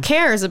to them. So who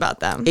cares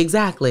about them?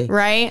 Exactly.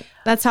 Right?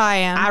 That's how I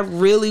am. I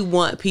really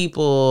want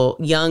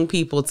young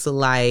people to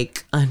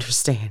like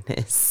understand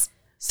this.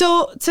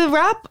 So to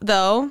wrap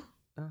though,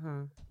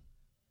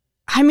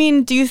 I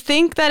mean, do you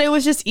think that it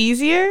was just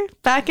easier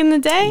back in the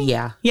day?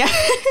 Yeah. Yeah.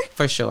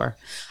 For sure.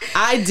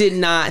 I did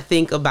not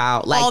think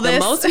about like all the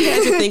most we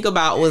had to think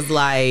about was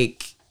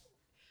like,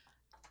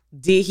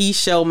 did he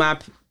show my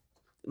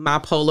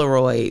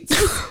Polaroids?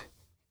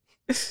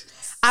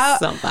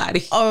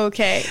 Somebody.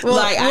 Okay. Well,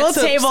 like, we'll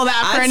table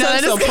that for another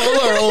discussion. I took some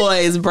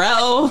Polaroids,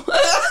 bro.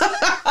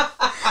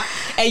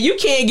 And you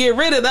can't get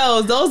rid of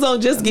those. Those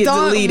don't just get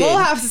deleted. We'll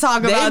have to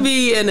talk about. They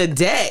be in a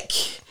deck.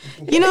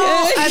 You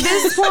know, at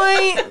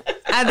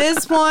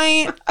this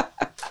point,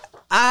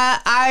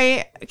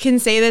 I can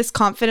say this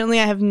confidently.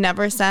 I have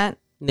never sent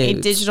a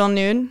digital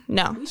nude.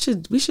 No.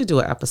 We should do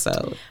an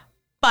episode.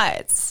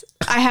 But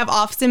I have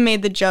often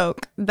made the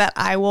joke that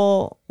I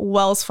will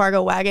Wells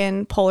Fargo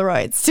wagon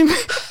Polaroids to me,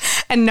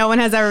 and no one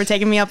has ever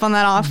taken me up on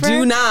that offer.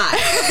 Do not.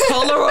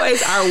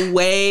 Polaroids are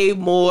way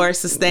more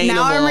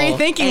sustainable. Now I'm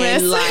rethinking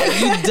this. Like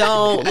you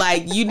don't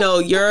like, you know,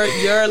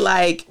 you're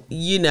like,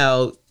 you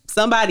know,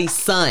 somebody's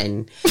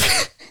son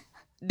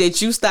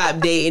that you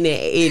stopped dating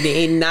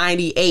in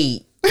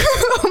 98.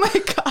 Oh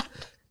my God.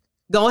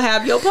 Don't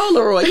have your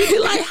Polaroid. You be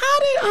like, how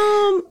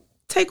did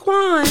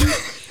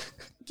Taquan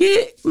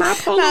get my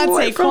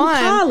Polaroid from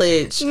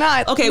college?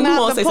 Okay, we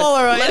won't say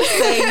Polaroid. Let's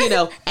say, you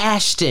know,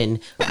 Ashton.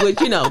 But,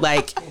 you know,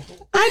 like,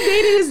 I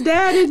dated his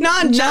dad in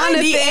not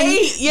Jonathan.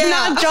 Yeah.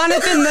 Not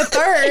Jonathan the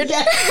Third.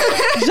 Jonathan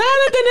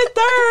the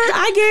Third.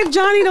 I gave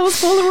Johnny those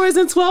Polaroids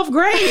in 12th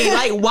grade.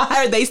 Like, why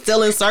are they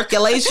still in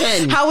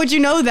circulation? How would you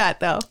know that,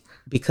 though?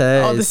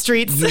 Because the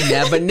streets. You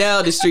never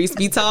know. The streets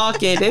be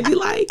talking. They be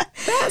like,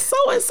 that's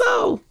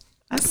so-and-so.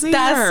 I see her.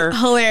 That's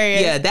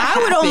hilarious. Yeah, that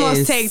I would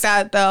almost take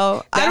that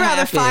though. I'd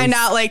rather find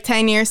out like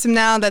 10 years from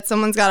now that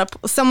someone's got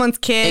someone's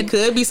kid. It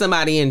could be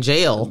somebody in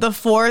jail.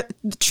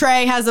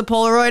 Trey has a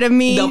Polaroid of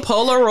me. The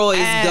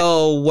Polaroids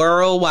go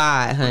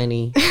worldwide,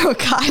 honey. Oh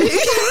God.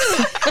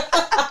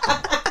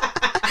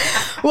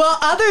 Well,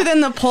 other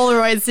than the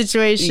Polaroid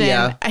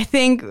situation, I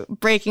think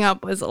breaking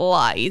up was a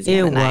lot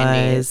easier in the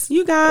 90s.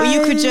 You guys.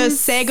 You could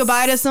just say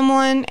goodbye to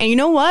someone and you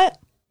know what?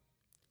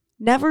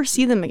 Never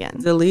see them again.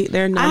 Delete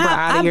their number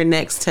out of your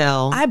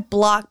Nextel. I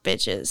block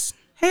bitches.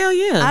 Hell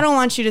yeah. I don't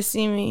want you to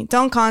see me.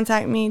 Don't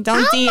contact me.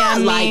 Don't DM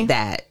me. Like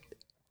that.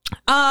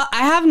 I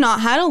have not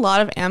had a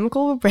lot of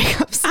amicable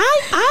breakups.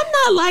 I'm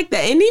not like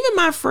that. And even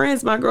my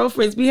friends, my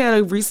girlfriends, we had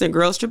a recent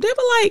girls trip. They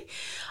were like,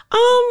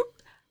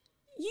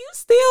 you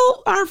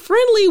still are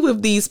friendly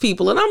with these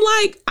people. And I'm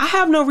like, I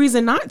have no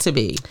reason not to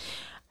be.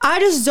 I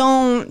just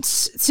don't.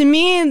 To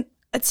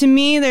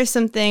me, there's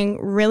something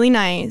really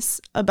nice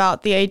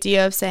about the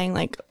idea of saying,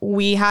 like,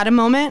 we had a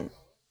moment.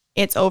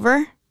 It's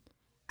over.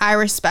 I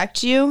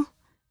respect you.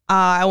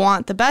 I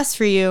want the best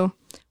for you.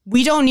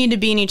 We don't need to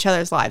be in each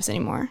other's lives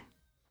anymore.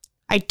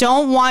 I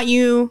don't want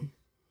you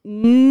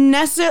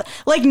necessarily,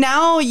 like,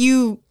 now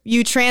you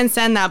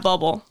transcend that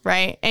bubble,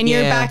 right? And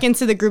you're back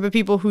into the group of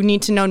people who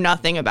need to know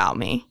nothing about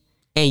me.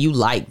 And you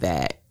like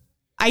that.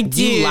 I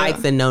do. You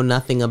like the know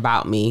nothing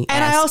about me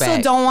and aspect. I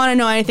also don't want to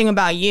know anything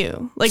about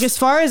you. Like, as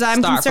far as I'm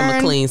Start concerned, from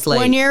a clean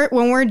slate.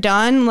 when we're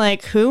done,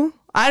 like,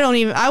 I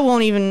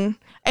won't even,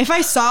 if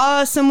I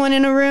saw someone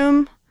in a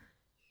room,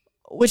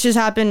 which has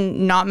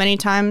happened not many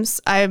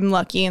times, I'm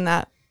lucky in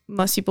that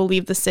most people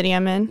leave the city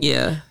I'm in.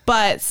 Yeah.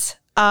 But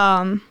if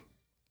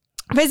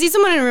I see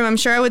someone in a room, I'm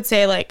sure I would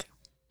say, like,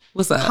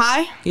 what's up?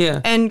 Hi.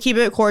 Yeah. And keep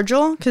it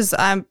cordial, because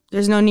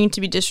there's no need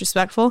to be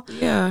disrespectful.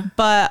 Yeah.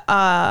 But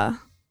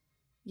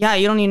yeah,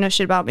 you don't need to know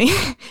shit about me.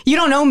 You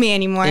don't know me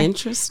anymore.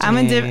 Interesting.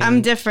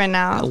 I'm different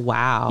now. Oh,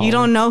 wow. You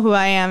don't know who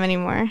I am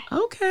anymore.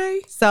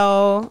 Okay.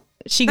 So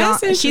she's gone.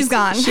 She's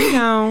gone.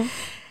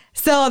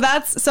 So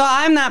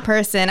I'm that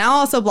person. I'll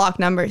also block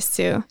numbers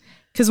too.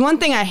 Because one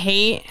thing I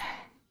hate,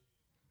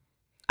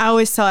 I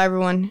always tell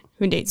everyone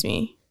who dates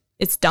me,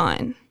 it's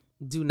done.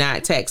 Do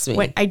not text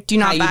me. I do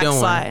not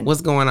backslide. Doing? What's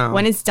going on?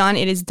 When it's done,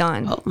 it is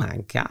done. Oh my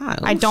God.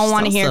 I don't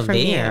want to hear from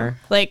you.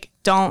 Like,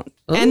 don't.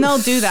 Oof. And they'll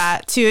do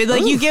that too.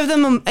 Like, you give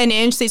them an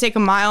inch, they take a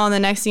mile, and the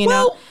next thing you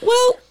know.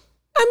 Well,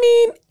 I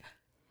mean,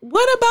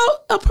 what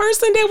about a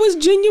person that was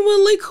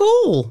genuinely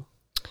cool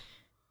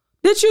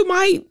that you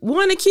might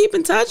want to keep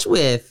in touch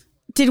with?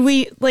 Did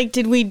we date, or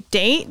did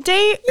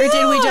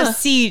we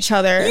just see each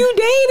other? You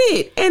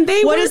dated, and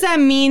what does that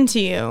mean to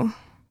you?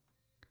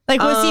 Like,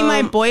 was he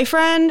my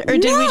boyfriend, or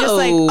did we just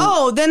like,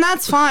 oh, then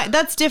that's fine.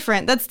 That's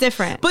different.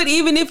 But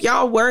even if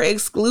y'all were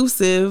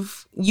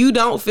exclusive, you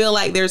don't feel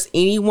like there's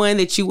anyone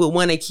that you would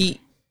want to keep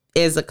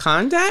as a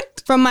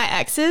contact? From my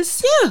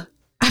exes? Yeah.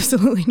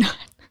 Absolutely not.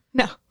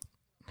 No.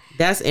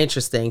 That's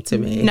interesting to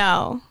me.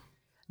 No.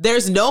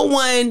 There's no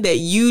one that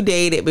you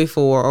dated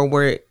before or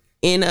were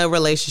in a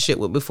relationship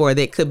with before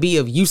that could be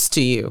of use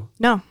to you?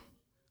 No.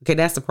 Okay,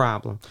 that's the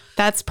problem.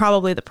 That's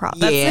probably the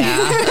problem.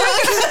 Yeah.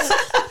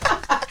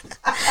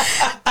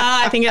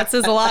 I think that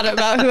says a lot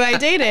about who I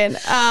dated.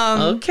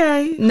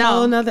 Okay. No.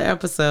 Whole another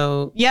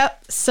episode.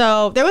 Yep.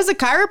 So there was a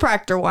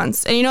chiropractor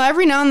once, and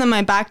every now and then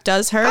my back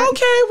does hurt.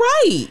 Okay,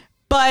 right.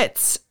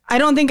 But I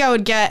don't think I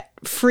would get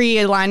free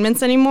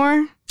alignments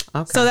anymore.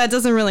 Okay. So that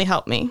doesn't really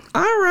help me.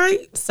 All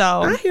right. So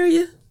I hear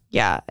you.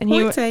 Yeah. And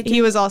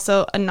he was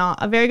also not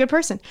a very good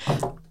person.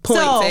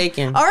 Point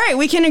taken. All right,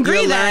 we can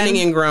agree. You're learning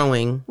and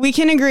growing. We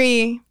can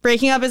agree.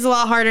 Breaking up is a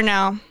lot harder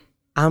now.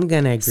 I'm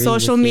going to agree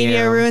Social with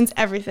media you. ruins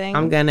everything.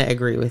 I'm going to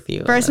agree with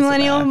you. First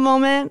millennial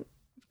moment.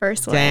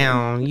 First one.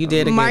 Down. You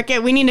did a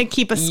Market. We need to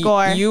keep a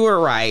score. You were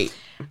right.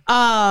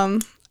 All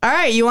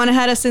right. You want to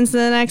head us into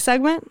the next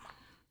segment?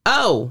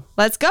 Oh.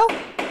 Let's go.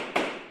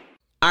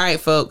 All right,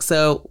 folks.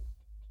 So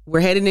we're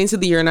heading into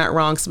the You're Not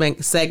Wrong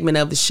segment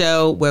of the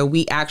show where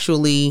we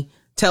actually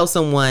tell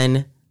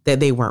someone that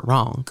they weren't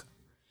wrong.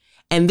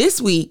 And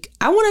this week,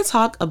 I want to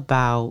talk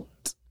about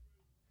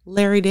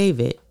Larry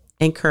David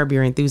and Curb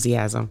Your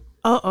Enthusiasm.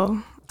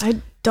 Uh-oh. I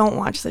don't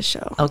watch this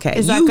show. Okay.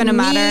 Is that going to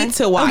matter? You need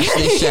to watch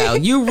this show.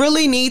 You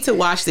really need to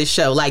watch this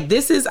show. Like,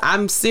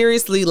 I'm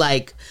seriously,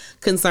 like,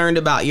 concerned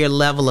about your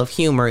level of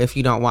humor if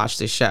you don't watch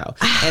this show.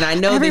 And I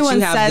know that you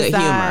have good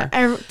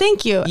humor.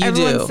 Thank you.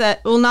 Everyone do.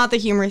 Said, well, not the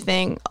humor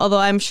thing, although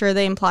I'm sure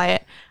they imply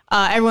it.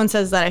 Everyone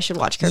says that I should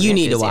watch Curb Your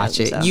Enthusiasm. You need to watch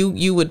it. So.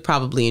 You would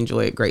probably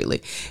enjoy it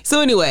greatly. So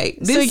anyway,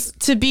 so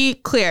to be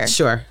clear,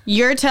 sure,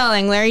 you're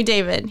telling Larry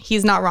David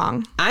he's not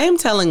wrong. I am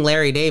telling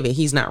Larry David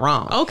he's not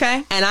wrong.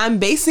 Okay. And I'm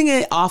basing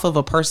it off of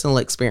a personal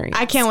experience.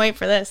 I can't wait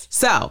for this.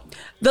 So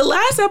the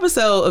last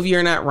episode of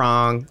You're Not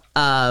Wrong,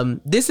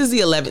 this is the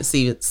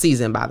 11th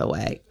season, by the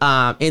way.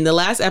 In the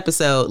last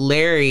episode,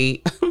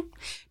 Larry,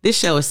 this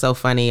show is so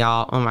funny,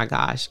 y'all. Oh my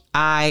gosh.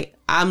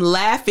 I'm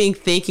laughing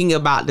thinking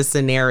about the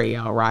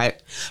scenario,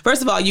 right?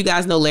 First of all, you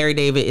guys know Larry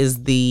David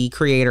is the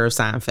creator of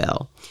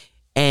Seinfeld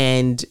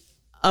and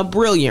a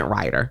brilliant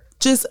writer,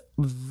 just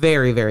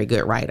very, very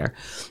good writer.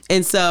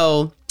 And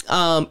so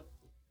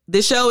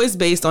the show is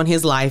based on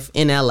his life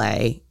in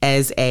LA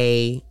as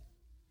a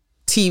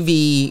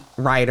TV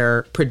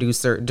writer,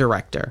 producer,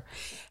 director.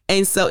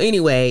 And so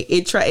anyway,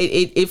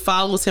 it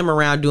follows him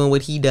around doing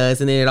what he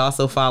does. And then it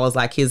also follows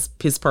like his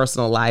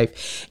personal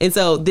life. And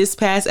so this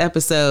past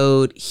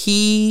episode,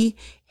 he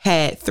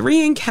had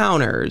 3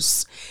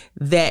 encounters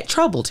that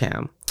troubled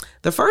him.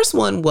 The first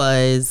one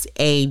was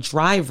a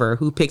driver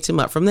who picked him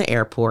up from the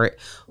airport,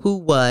 who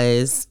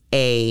was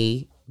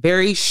a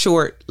very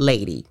short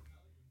lady.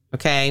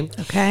 Okay.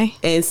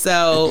 And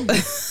so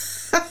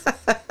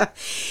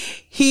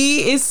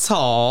he is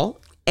tall.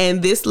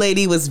 And this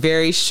lady was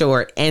very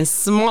short and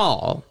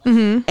small.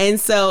 Mm-hmm. And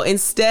so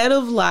instead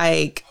of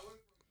like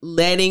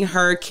letting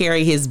her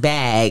carry his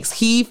bags,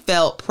 he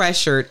felt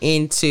pressured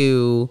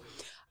into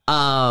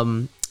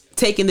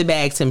taking the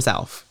bags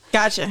himself.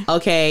 Gotcha.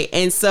 Okay.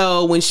 And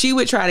so when she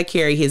would try to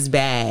carry his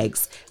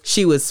bags,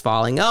 she was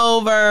falling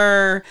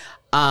over.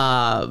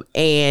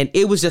 And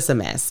it was just a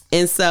mess.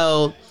 And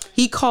so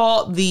he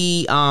called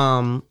the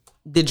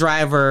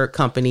driver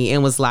company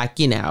and was like,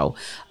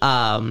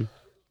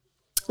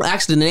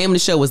 actually, the name of the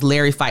show was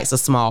Larry Fights a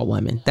Small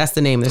Woman. That's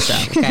the name of the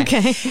show. Okay?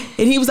 Okay.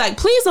 And he was like,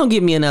 please don't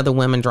give me another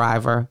woman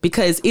driver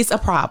because it's a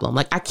problem.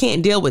 Like, I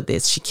can't deal with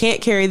this. She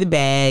can't carry the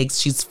bags.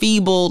 She's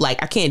feeble.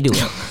 Like, I can't do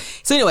it.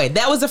 So anyway,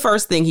 that was the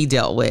first thing he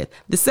dealt with.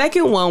 The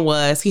second one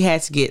was he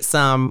had to get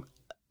some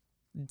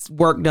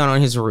work done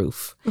on his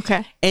roof.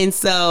 Okay. And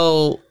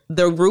so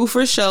the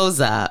roofer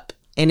shows up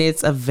and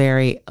it's a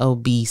very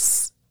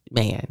obese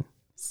man.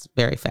 It's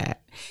very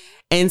fat.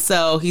 And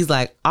so he's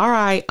like, all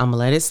right, I'm gonna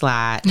let it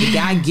slide. The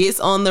guy gets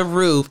on the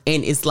roof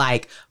and it's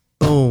like,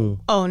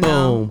 boom, oh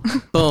no,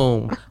 boom,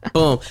 boom,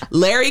 boom.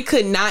 Larry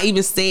could not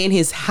even stay in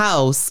his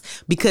house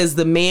because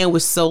the man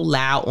was so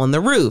loud on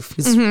the roof.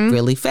 He's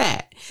really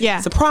fat. Yeah.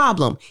 It's a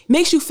problem.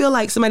 Makes you feel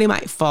like somebody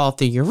might fall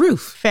through your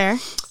roof. Fair.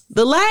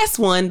 The last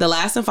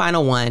and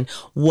final one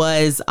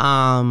was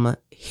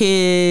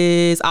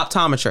his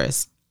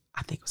optometrist.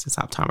 I think it was his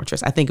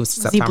optometrist.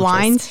 Was he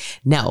blind?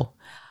 No.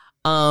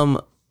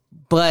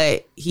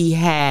 But he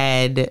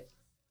had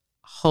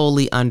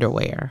holy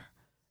underwear.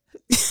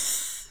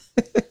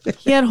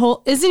 He had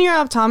isn't your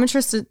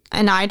optometrist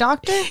an eye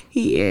doctor?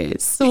 He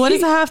is. So what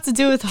does that have to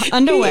do with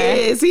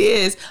underwear? He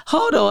is.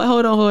 Hold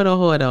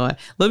on.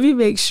 Let me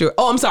make sure.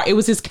 Oh, I'm sorry. It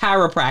was his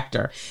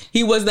chiropractor.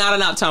 He was not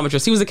an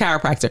optometrist. He was a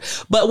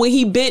chiropractor. But when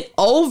he bent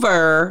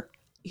over,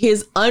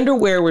 his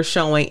underwear was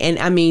showing. And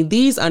I mean,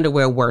 these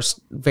underwear were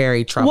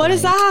very troubling. What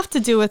does that have to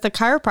do with a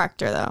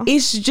chiropractor, though?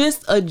 It's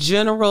just a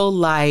general,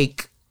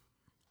 like,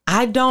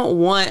 I don't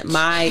want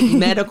my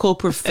medical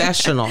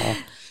professional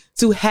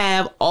to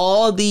have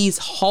all these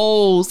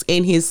holes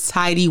in his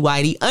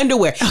tighty-whitey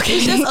underwear. Okay.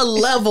 It's just a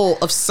level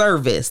of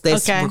service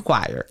that's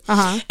required.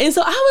 Uh-huh. And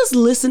so I was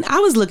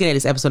looking at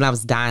this episode and I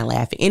was dying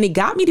laughing. And it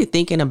got me to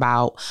thinking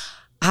about,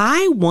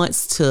 I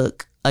once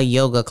took a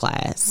yoga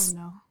class. Oh,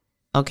 no.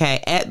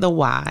 Okay, at the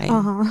Y.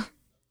 Uh-huh.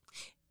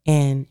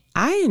 And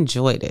I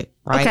enjoyed it,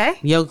 right? Okay.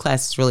 Yoga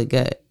class is really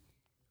good.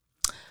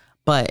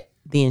 But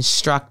the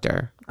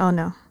instructor. Oh,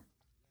 no.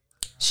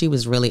 She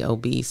was really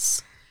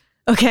obese.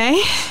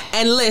 Okay.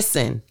 And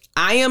listen,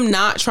 I am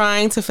not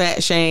trying to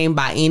fat shame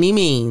by any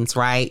means,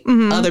 right?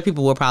 Mm-hmm. Other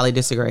people will probably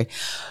disagree.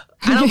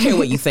 I don't care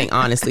what you think,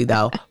 honestly,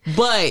 though.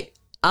 But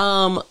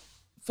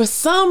for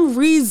some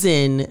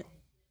reason,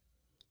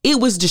 it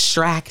was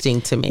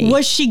distracting to me.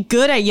 Was she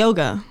good at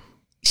yoga?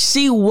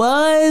 She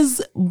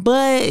was,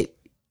 but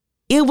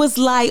it was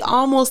like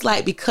almost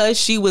like because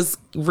she was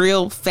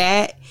real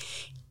fat,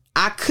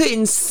 I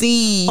couldn't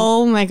see.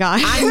 Oh my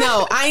gosh. I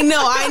know.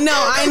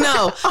 Oh,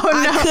 no.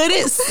 I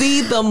couldn't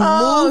see the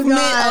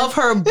movement of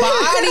her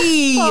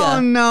body. Oh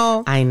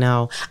no. I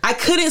know. I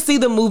couldn't see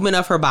the movement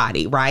of her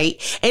body,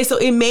 right? And so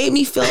it made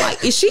me feel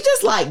like, is she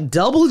just like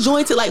double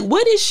jointed? Like,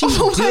 what is she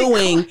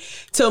doing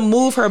to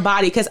move her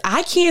body? Because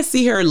I can't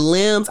see her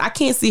limbs. I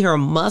can't see her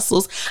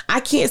muscles. I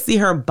can't see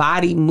her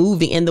body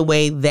moving in the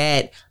way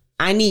that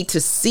I need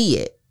to see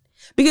it.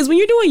 Because when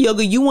you're doing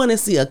yoga, you want to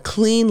see a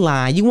clean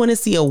line. You want to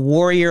see a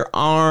warrior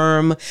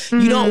arm. Mm-hmm.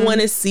 You don't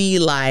want to see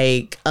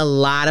like a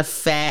lot of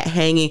fat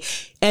hanging.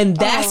 And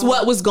that's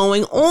what was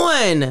going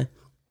on.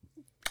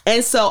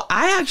 And so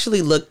I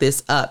actually looked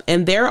this up,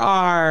 and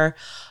there's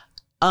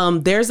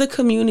a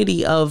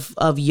community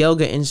of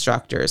yoga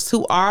instructors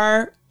who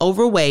are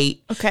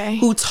overweight,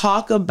 who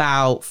talk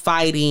about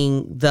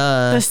fighting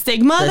the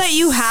stigma that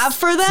you have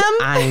for them.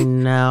 I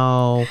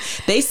know.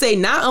 They say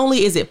not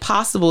only is it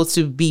possible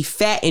to be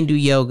fat and do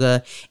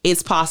yoga,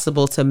 it's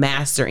possible to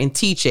master and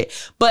teach it.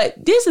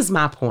 But this is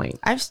my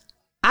point. I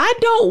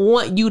don't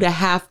want you to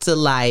have to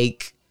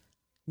like,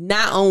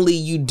 not only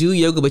you do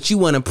yoga, but you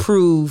want to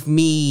prove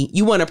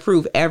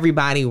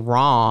everybody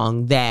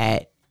wrong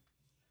that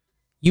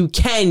you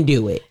can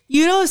do it.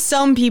 You know,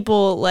 some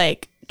people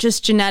like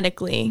just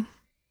genetically,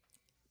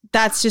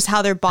 that's just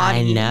how their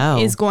body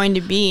is going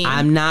to be.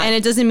 I'm not. And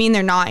it doesn't mean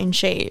they're not in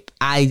shape.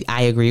 I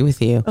agree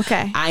with you.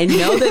 Okay. I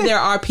know that there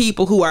are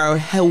people who are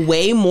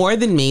way more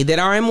than me that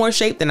are in more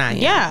shape than I am.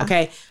 Yeah.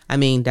 Okay. I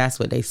mean, that's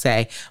what they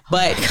say.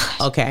 But,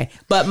 okay.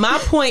 But my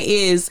point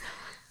is,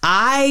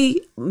 I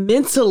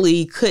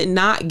mentally could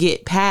not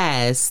get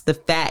past the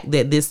fact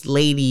that this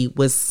lady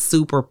was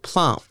super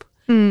plump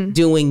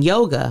doing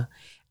yoga.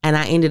 And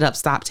I ended up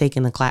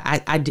taking the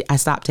class. I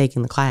stopped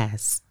taking the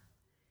class.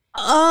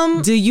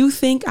 Do you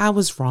think I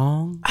was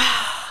wrong?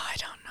 I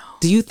don't know.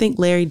 Do you think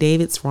Larry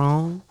David's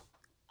wrong?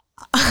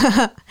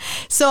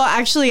 So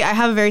actually, I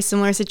have a very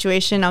similar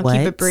situation. I'll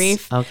keep it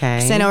brief. Okay.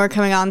 Because I know we're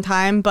coming on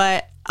time,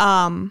 but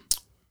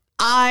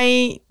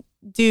I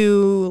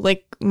do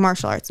like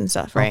martial arts and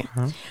stuff, right?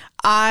 Uh-huh.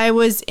 I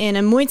was in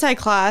a Muay Thai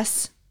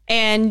class,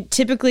 and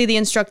typically the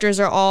instructors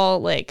are all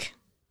like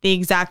the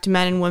exact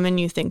men and women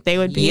you think they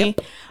would be.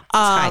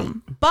 Yep.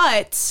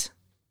 But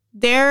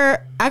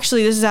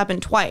actually, this has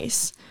happened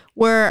twice,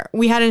 where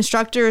we had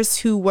instructors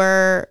who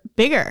were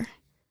bigger.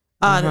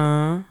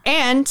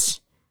 And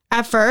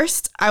at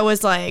first I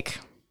was like,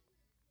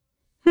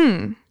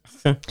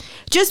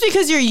 just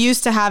because you're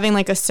used to having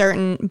like a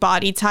certain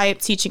body type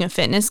teaching a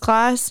fitness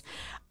class.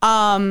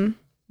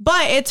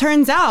 But it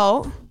turns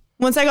out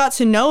once I got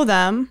to know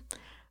them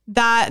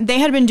that they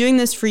had been doing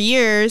this for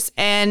years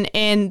and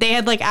they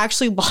had like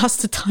actually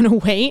lost a ton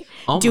of weight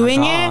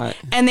doing it,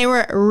 and they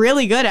were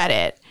really good at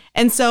it.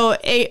 And so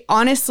it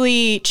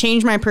honestly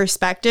changed my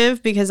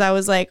perspective, because I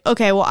was like,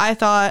 okay, well, I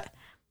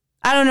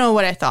don't know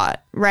what I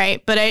thought,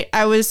 right? But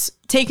I was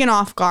taken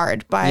off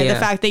guard by the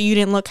fact that you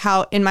didn't look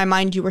how in my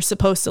mind you were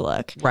supposed to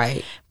look.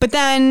 Right. But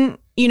then,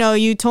 you know,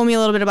 you told me a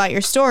little bit about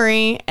your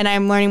story, and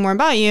I'm learning more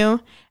about you,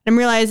 and I'm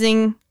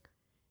realizing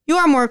you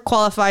are more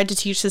qualified to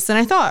teach this than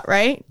I thought,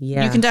 right?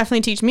 Yeah. You can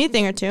definitely teach me a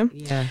thing or two.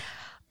 Yeah.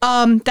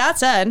 That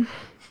said,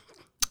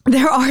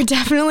 there are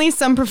definitely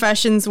some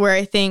professions where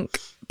I think,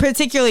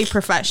 particularly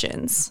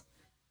professions,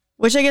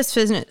 which I guess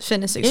fitness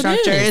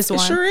instructor is one.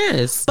 It sure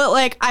is. But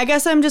like, I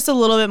guess I'm just a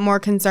little bit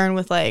more concerned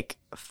with like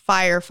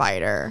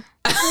firefighter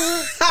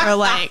or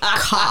like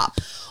cop.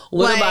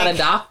 What about a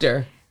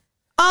doctor?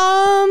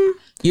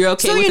 You're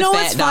okay so with you know the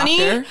fat what's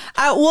doctor?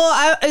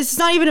 funny? It's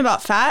not even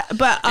about fat,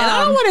 but and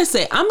I don't want to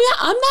say. I'm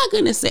not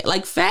gonna say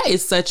like fat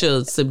is such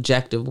a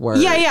subjective word.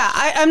 Yeah.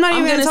 I'm not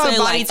even gonna talk body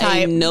like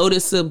type. A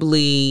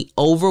noticeably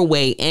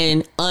overweight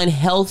and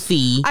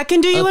unhealthy. I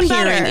can do you one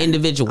better.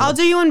 Individual. I'll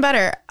do you one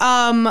better.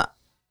 I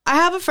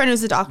have a friend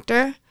who's a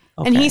doctor,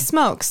 and he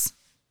smokes.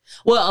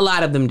 Well, a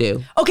lot of them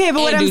do. Okay,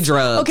 but do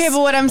drugs. Okay, but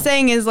what I'm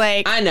saying is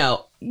like, I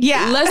know.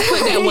 Yeah. Let's put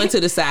that one to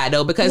the side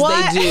though, because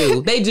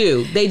they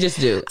do. They just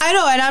do. I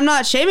know, and I'm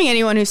not shaming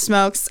anyone who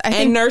smokes. I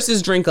think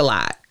nurses drink a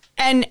lot.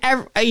 And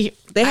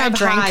they have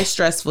high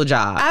stressful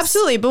jobs.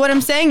 Absolutely. But what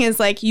I'm saying is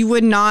like, you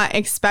would not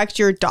expect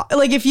your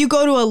like if you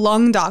go to a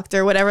lung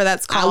doctor, whatever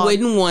that's called. I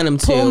wouldn't want him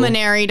to.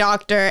 Pulmonary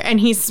doctor, and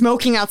he's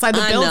smoking outside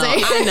the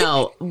building. I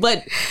know.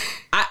 But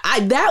I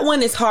that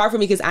one is hard for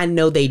me because I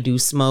know they do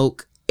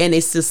smoke, and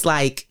it's just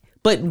like,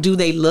 but do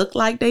they look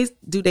like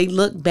do they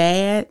look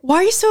bad? Why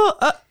are you so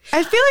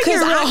I feel like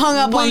you're real hung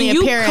up on the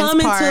appearance part. When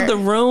you come into the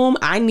room,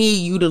 I need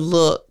you to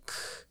look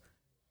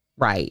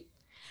right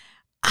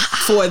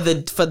for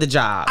the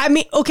job. I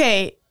mean,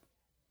 okay,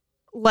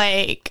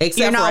 like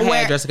except for a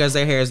hairdresser, because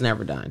their hair is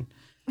never done.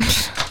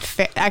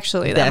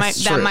 Actually, that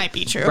might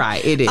be true.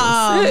 Right, it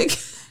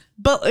is.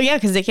 But yeah,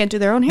 because they can't do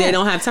their own hair. They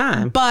don't have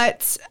time.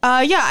 But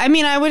yeah, I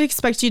mean, I would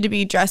expect you to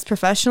be dressed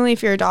professionally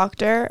if you're a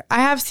doctor. I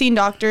have seen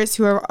doctors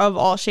who are of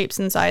all shapes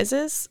and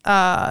sizes,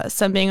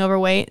 some being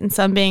overweight and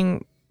some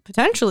being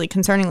potentially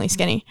concerningly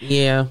skinny.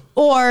 Yeah.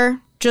 Or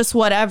just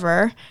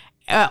whatever.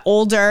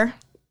 Older.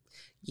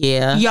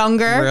 Yeah.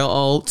 Younger. Real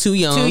old. Too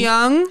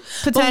young.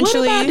 Potentially. But what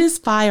about this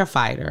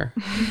firefighter?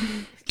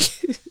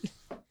 Because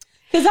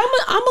I'm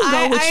going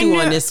to go with you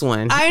on this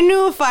one. I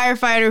knew a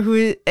firefighter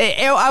who...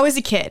 I was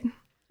a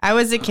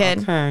kid.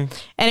 Okay.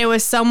 And it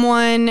was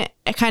someone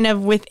kind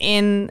of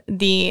within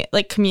the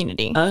like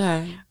community.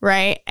 Okay.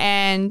 Right.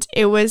 And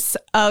it was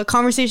a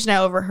conversation I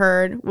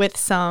overheard with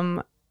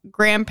some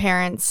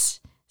grandparents,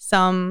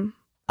 some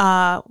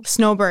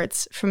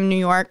snowbirds from New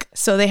York.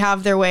 So they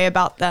have their way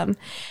about them.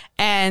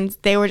 And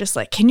they were just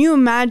like, can you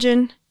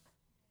imagine?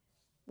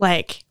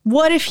 Like,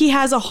 what if he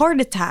has a heart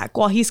attack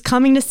while he's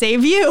coming to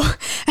save you?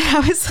 And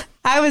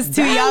I was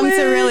too young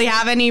to really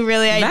have any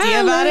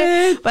idea about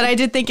it, but I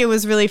did think it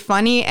was really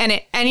funny. And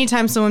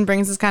anytime someone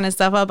brings this kind of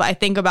stuff up, I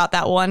think about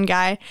that one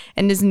guy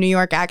and his New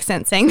York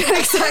accent saying that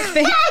exact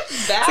thing.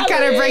 It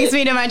kind of brings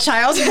me to my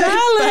childhood.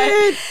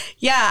 But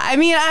yeah, I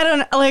mean, I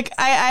don't like.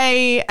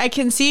 I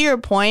can see your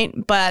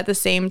point, but at the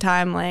same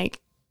time, like,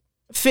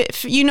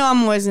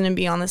 I'm always going to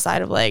be on the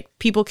side of like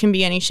people can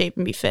be any shape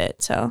and be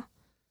fit. So.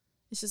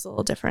 It's just a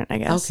little different, I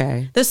guess.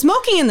 Okay. The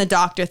smoking and the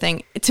doctor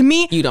thing, to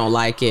me... You don't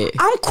like it.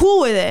 I'm cool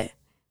with it.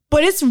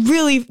 But it's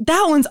really...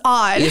 That one's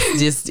odd. It's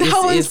just...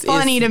 that one's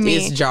funny to me.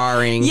 It's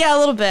jarring. Yeah, a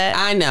little bit.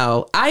 I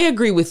know. I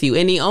agree with you.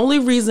 And the only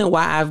reason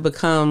why I've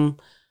become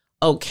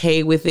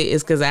okay with it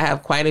is because I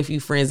have quite a few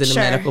friends in the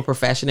medical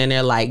profession, and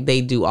they're like, they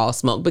do all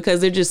smoke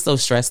because they're just so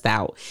stressed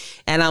out.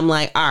 And I'm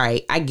like, all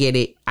right, I get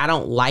it. I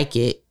don't like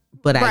it.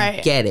 But I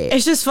get it.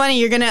 It's just funny.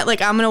 You're going to,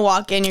 like, I'm going to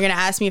walk in. You're going to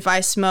ask me if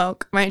I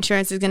smoke. My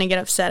insurance is going to get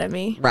upset at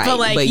me. Right. But,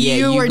 like,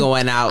 you were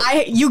going out.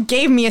 You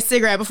gave me a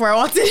cigarette before I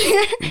walked in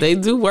here. They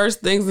do worse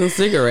things than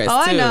cigarettes,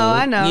 too.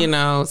 I know. You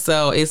know,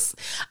 so it's...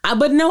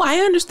 but no, I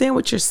understand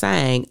what you're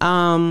saying.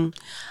 I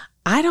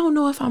don't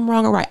know if I'm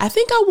wrong or right. I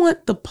think I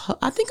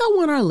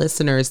want our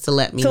listeners to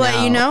let me know. To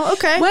let you know?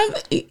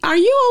 Okay. Are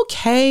you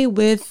okay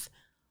with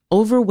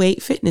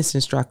overweight fitness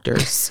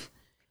instructors?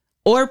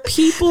 Or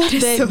people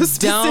that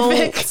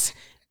don't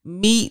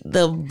meet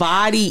the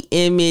body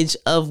image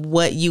of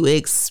what you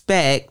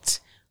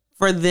expect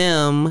for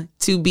them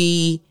to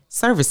be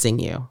servicing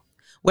you.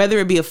 Whether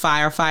it be a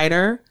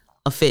firefighter,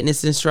 a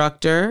fitness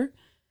instructor,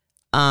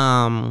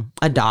 a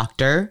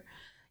doctor.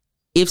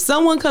 if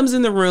someone comes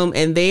in the room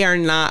and they are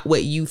not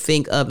what you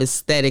think of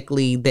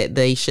aesthetically that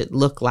they should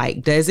look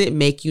like, does it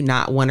make you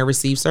not want to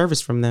receive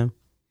service from them?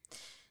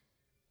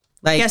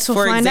 Like, guess we'll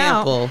for find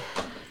example,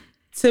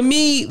 to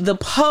me, the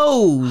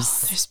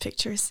pose. There's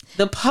pictures.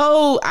 The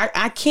pose,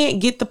 I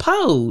can't get the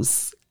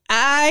pose.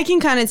 I can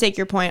kind of take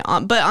your point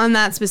on, but on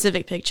that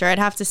specific picture, I'd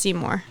have to see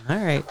more. All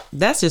right.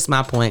 That's just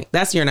my point.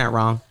 You're not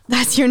wrong.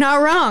 You're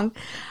not wrong.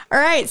 All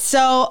right.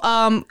 So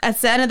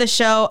at the end of the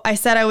show, I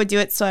said I would do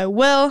it, so I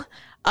will.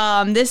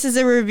 This is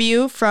a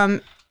review from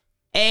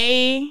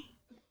A.R.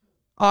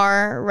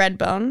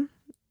 Redbone.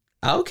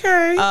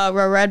 Okay.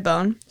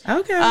 Redbone.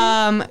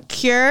 Okay.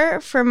 Cure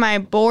for my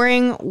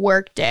boring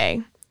work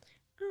day.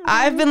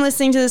 I've been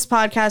listening to this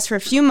podcast for a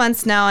few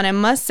months now, and I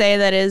must say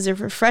that it is a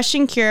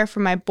refreshing cure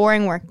for my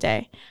boring work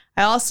day.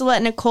 I also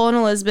let Nicole and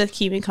Elizabeth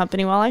keep me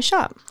company while I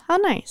shop. How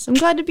nice. I'm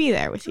glad to be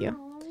there with you.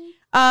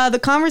 The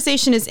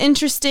conversation is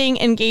interesting,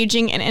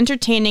 engaging, and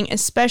entertaining,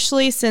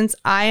 especially since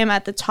I am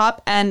at the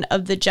top end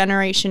of the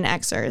Generation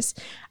Xers.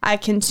 I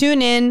can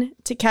tune in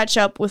to catch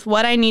up with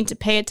what I need to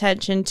pay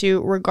attention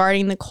to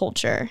regarding the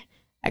culture.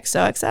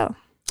 XOXO.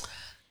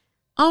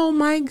 Oh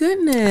my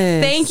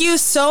goodness. Thank you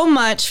so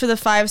much for the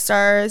 5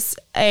 stars,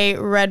 A.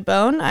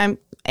 Redbone. I'm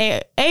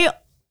A.R.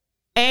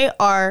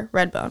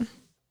 Redbone.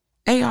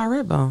 A.R.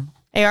 Redbone.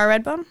 A.R.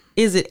 Redbone?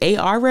 Is it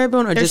A.R.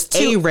 Redbone or There's just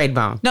A.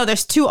 Redbone? No,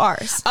 there's 2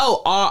 R's.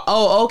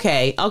 Oh,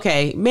 okay.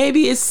 Okay.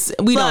 Maybe it's,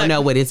 we don't know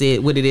what it is.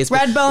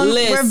 Redbone,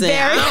 Listen,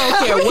 I don't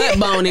care what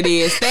bone it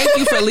is. Thank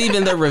you for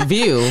leaving the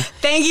review.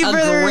 Thank you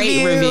for the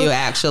review. A great review,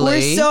 actually.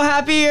 We're so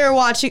happy you're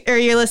watching or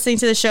you're listening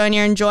to the show and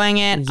you're enjoying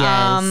it.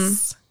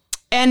 Yes.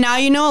 And now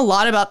you know a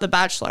lot about The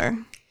Bachelor.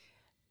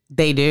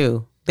 They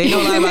do. They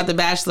know a lot about The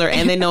Bachelor,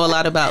 and they know a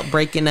lot about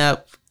breaking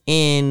up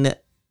in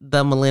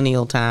the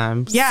millennial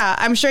times. Yeah,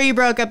 I'm sure you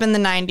broke up in the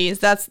 90s.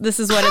 This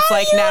is what it's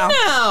like now.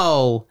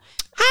 How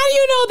do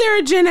you know they're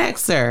a Gen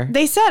Xer?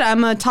 They said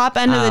I'm a top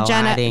end of the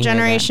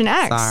Generation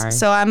X. Sorry.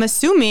 So I'm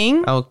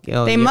assuming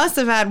they must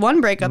have had one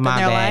breakup in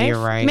their life.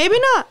 You're right. Maybe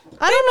not.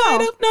 I don't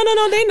know.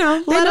 No, they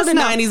know. They know the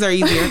 90s are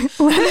easier.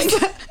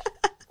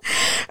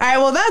 All right,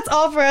 well, that's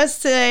all for us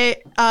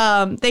today.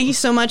 Thank you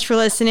so much for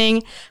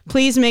listening.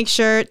 Please make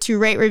sure to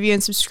rate, review,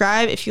 and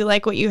subscribe if you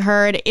like what you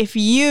heard. If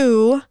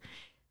you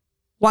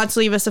want to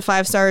leave us a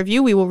 5-star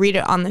review, we will read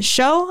it on the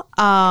show.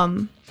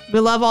 We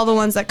love all the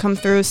ones that come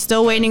through.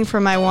 Still waiting for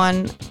my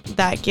one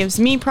that gives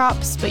me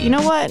props. But you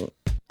know what?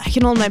 I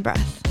can hold my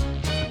breath.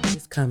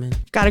 It's coming.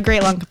 Got a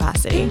great lung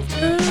capacity. It's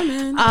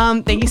coming.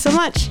 Thank you so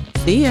much.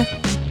 See ya.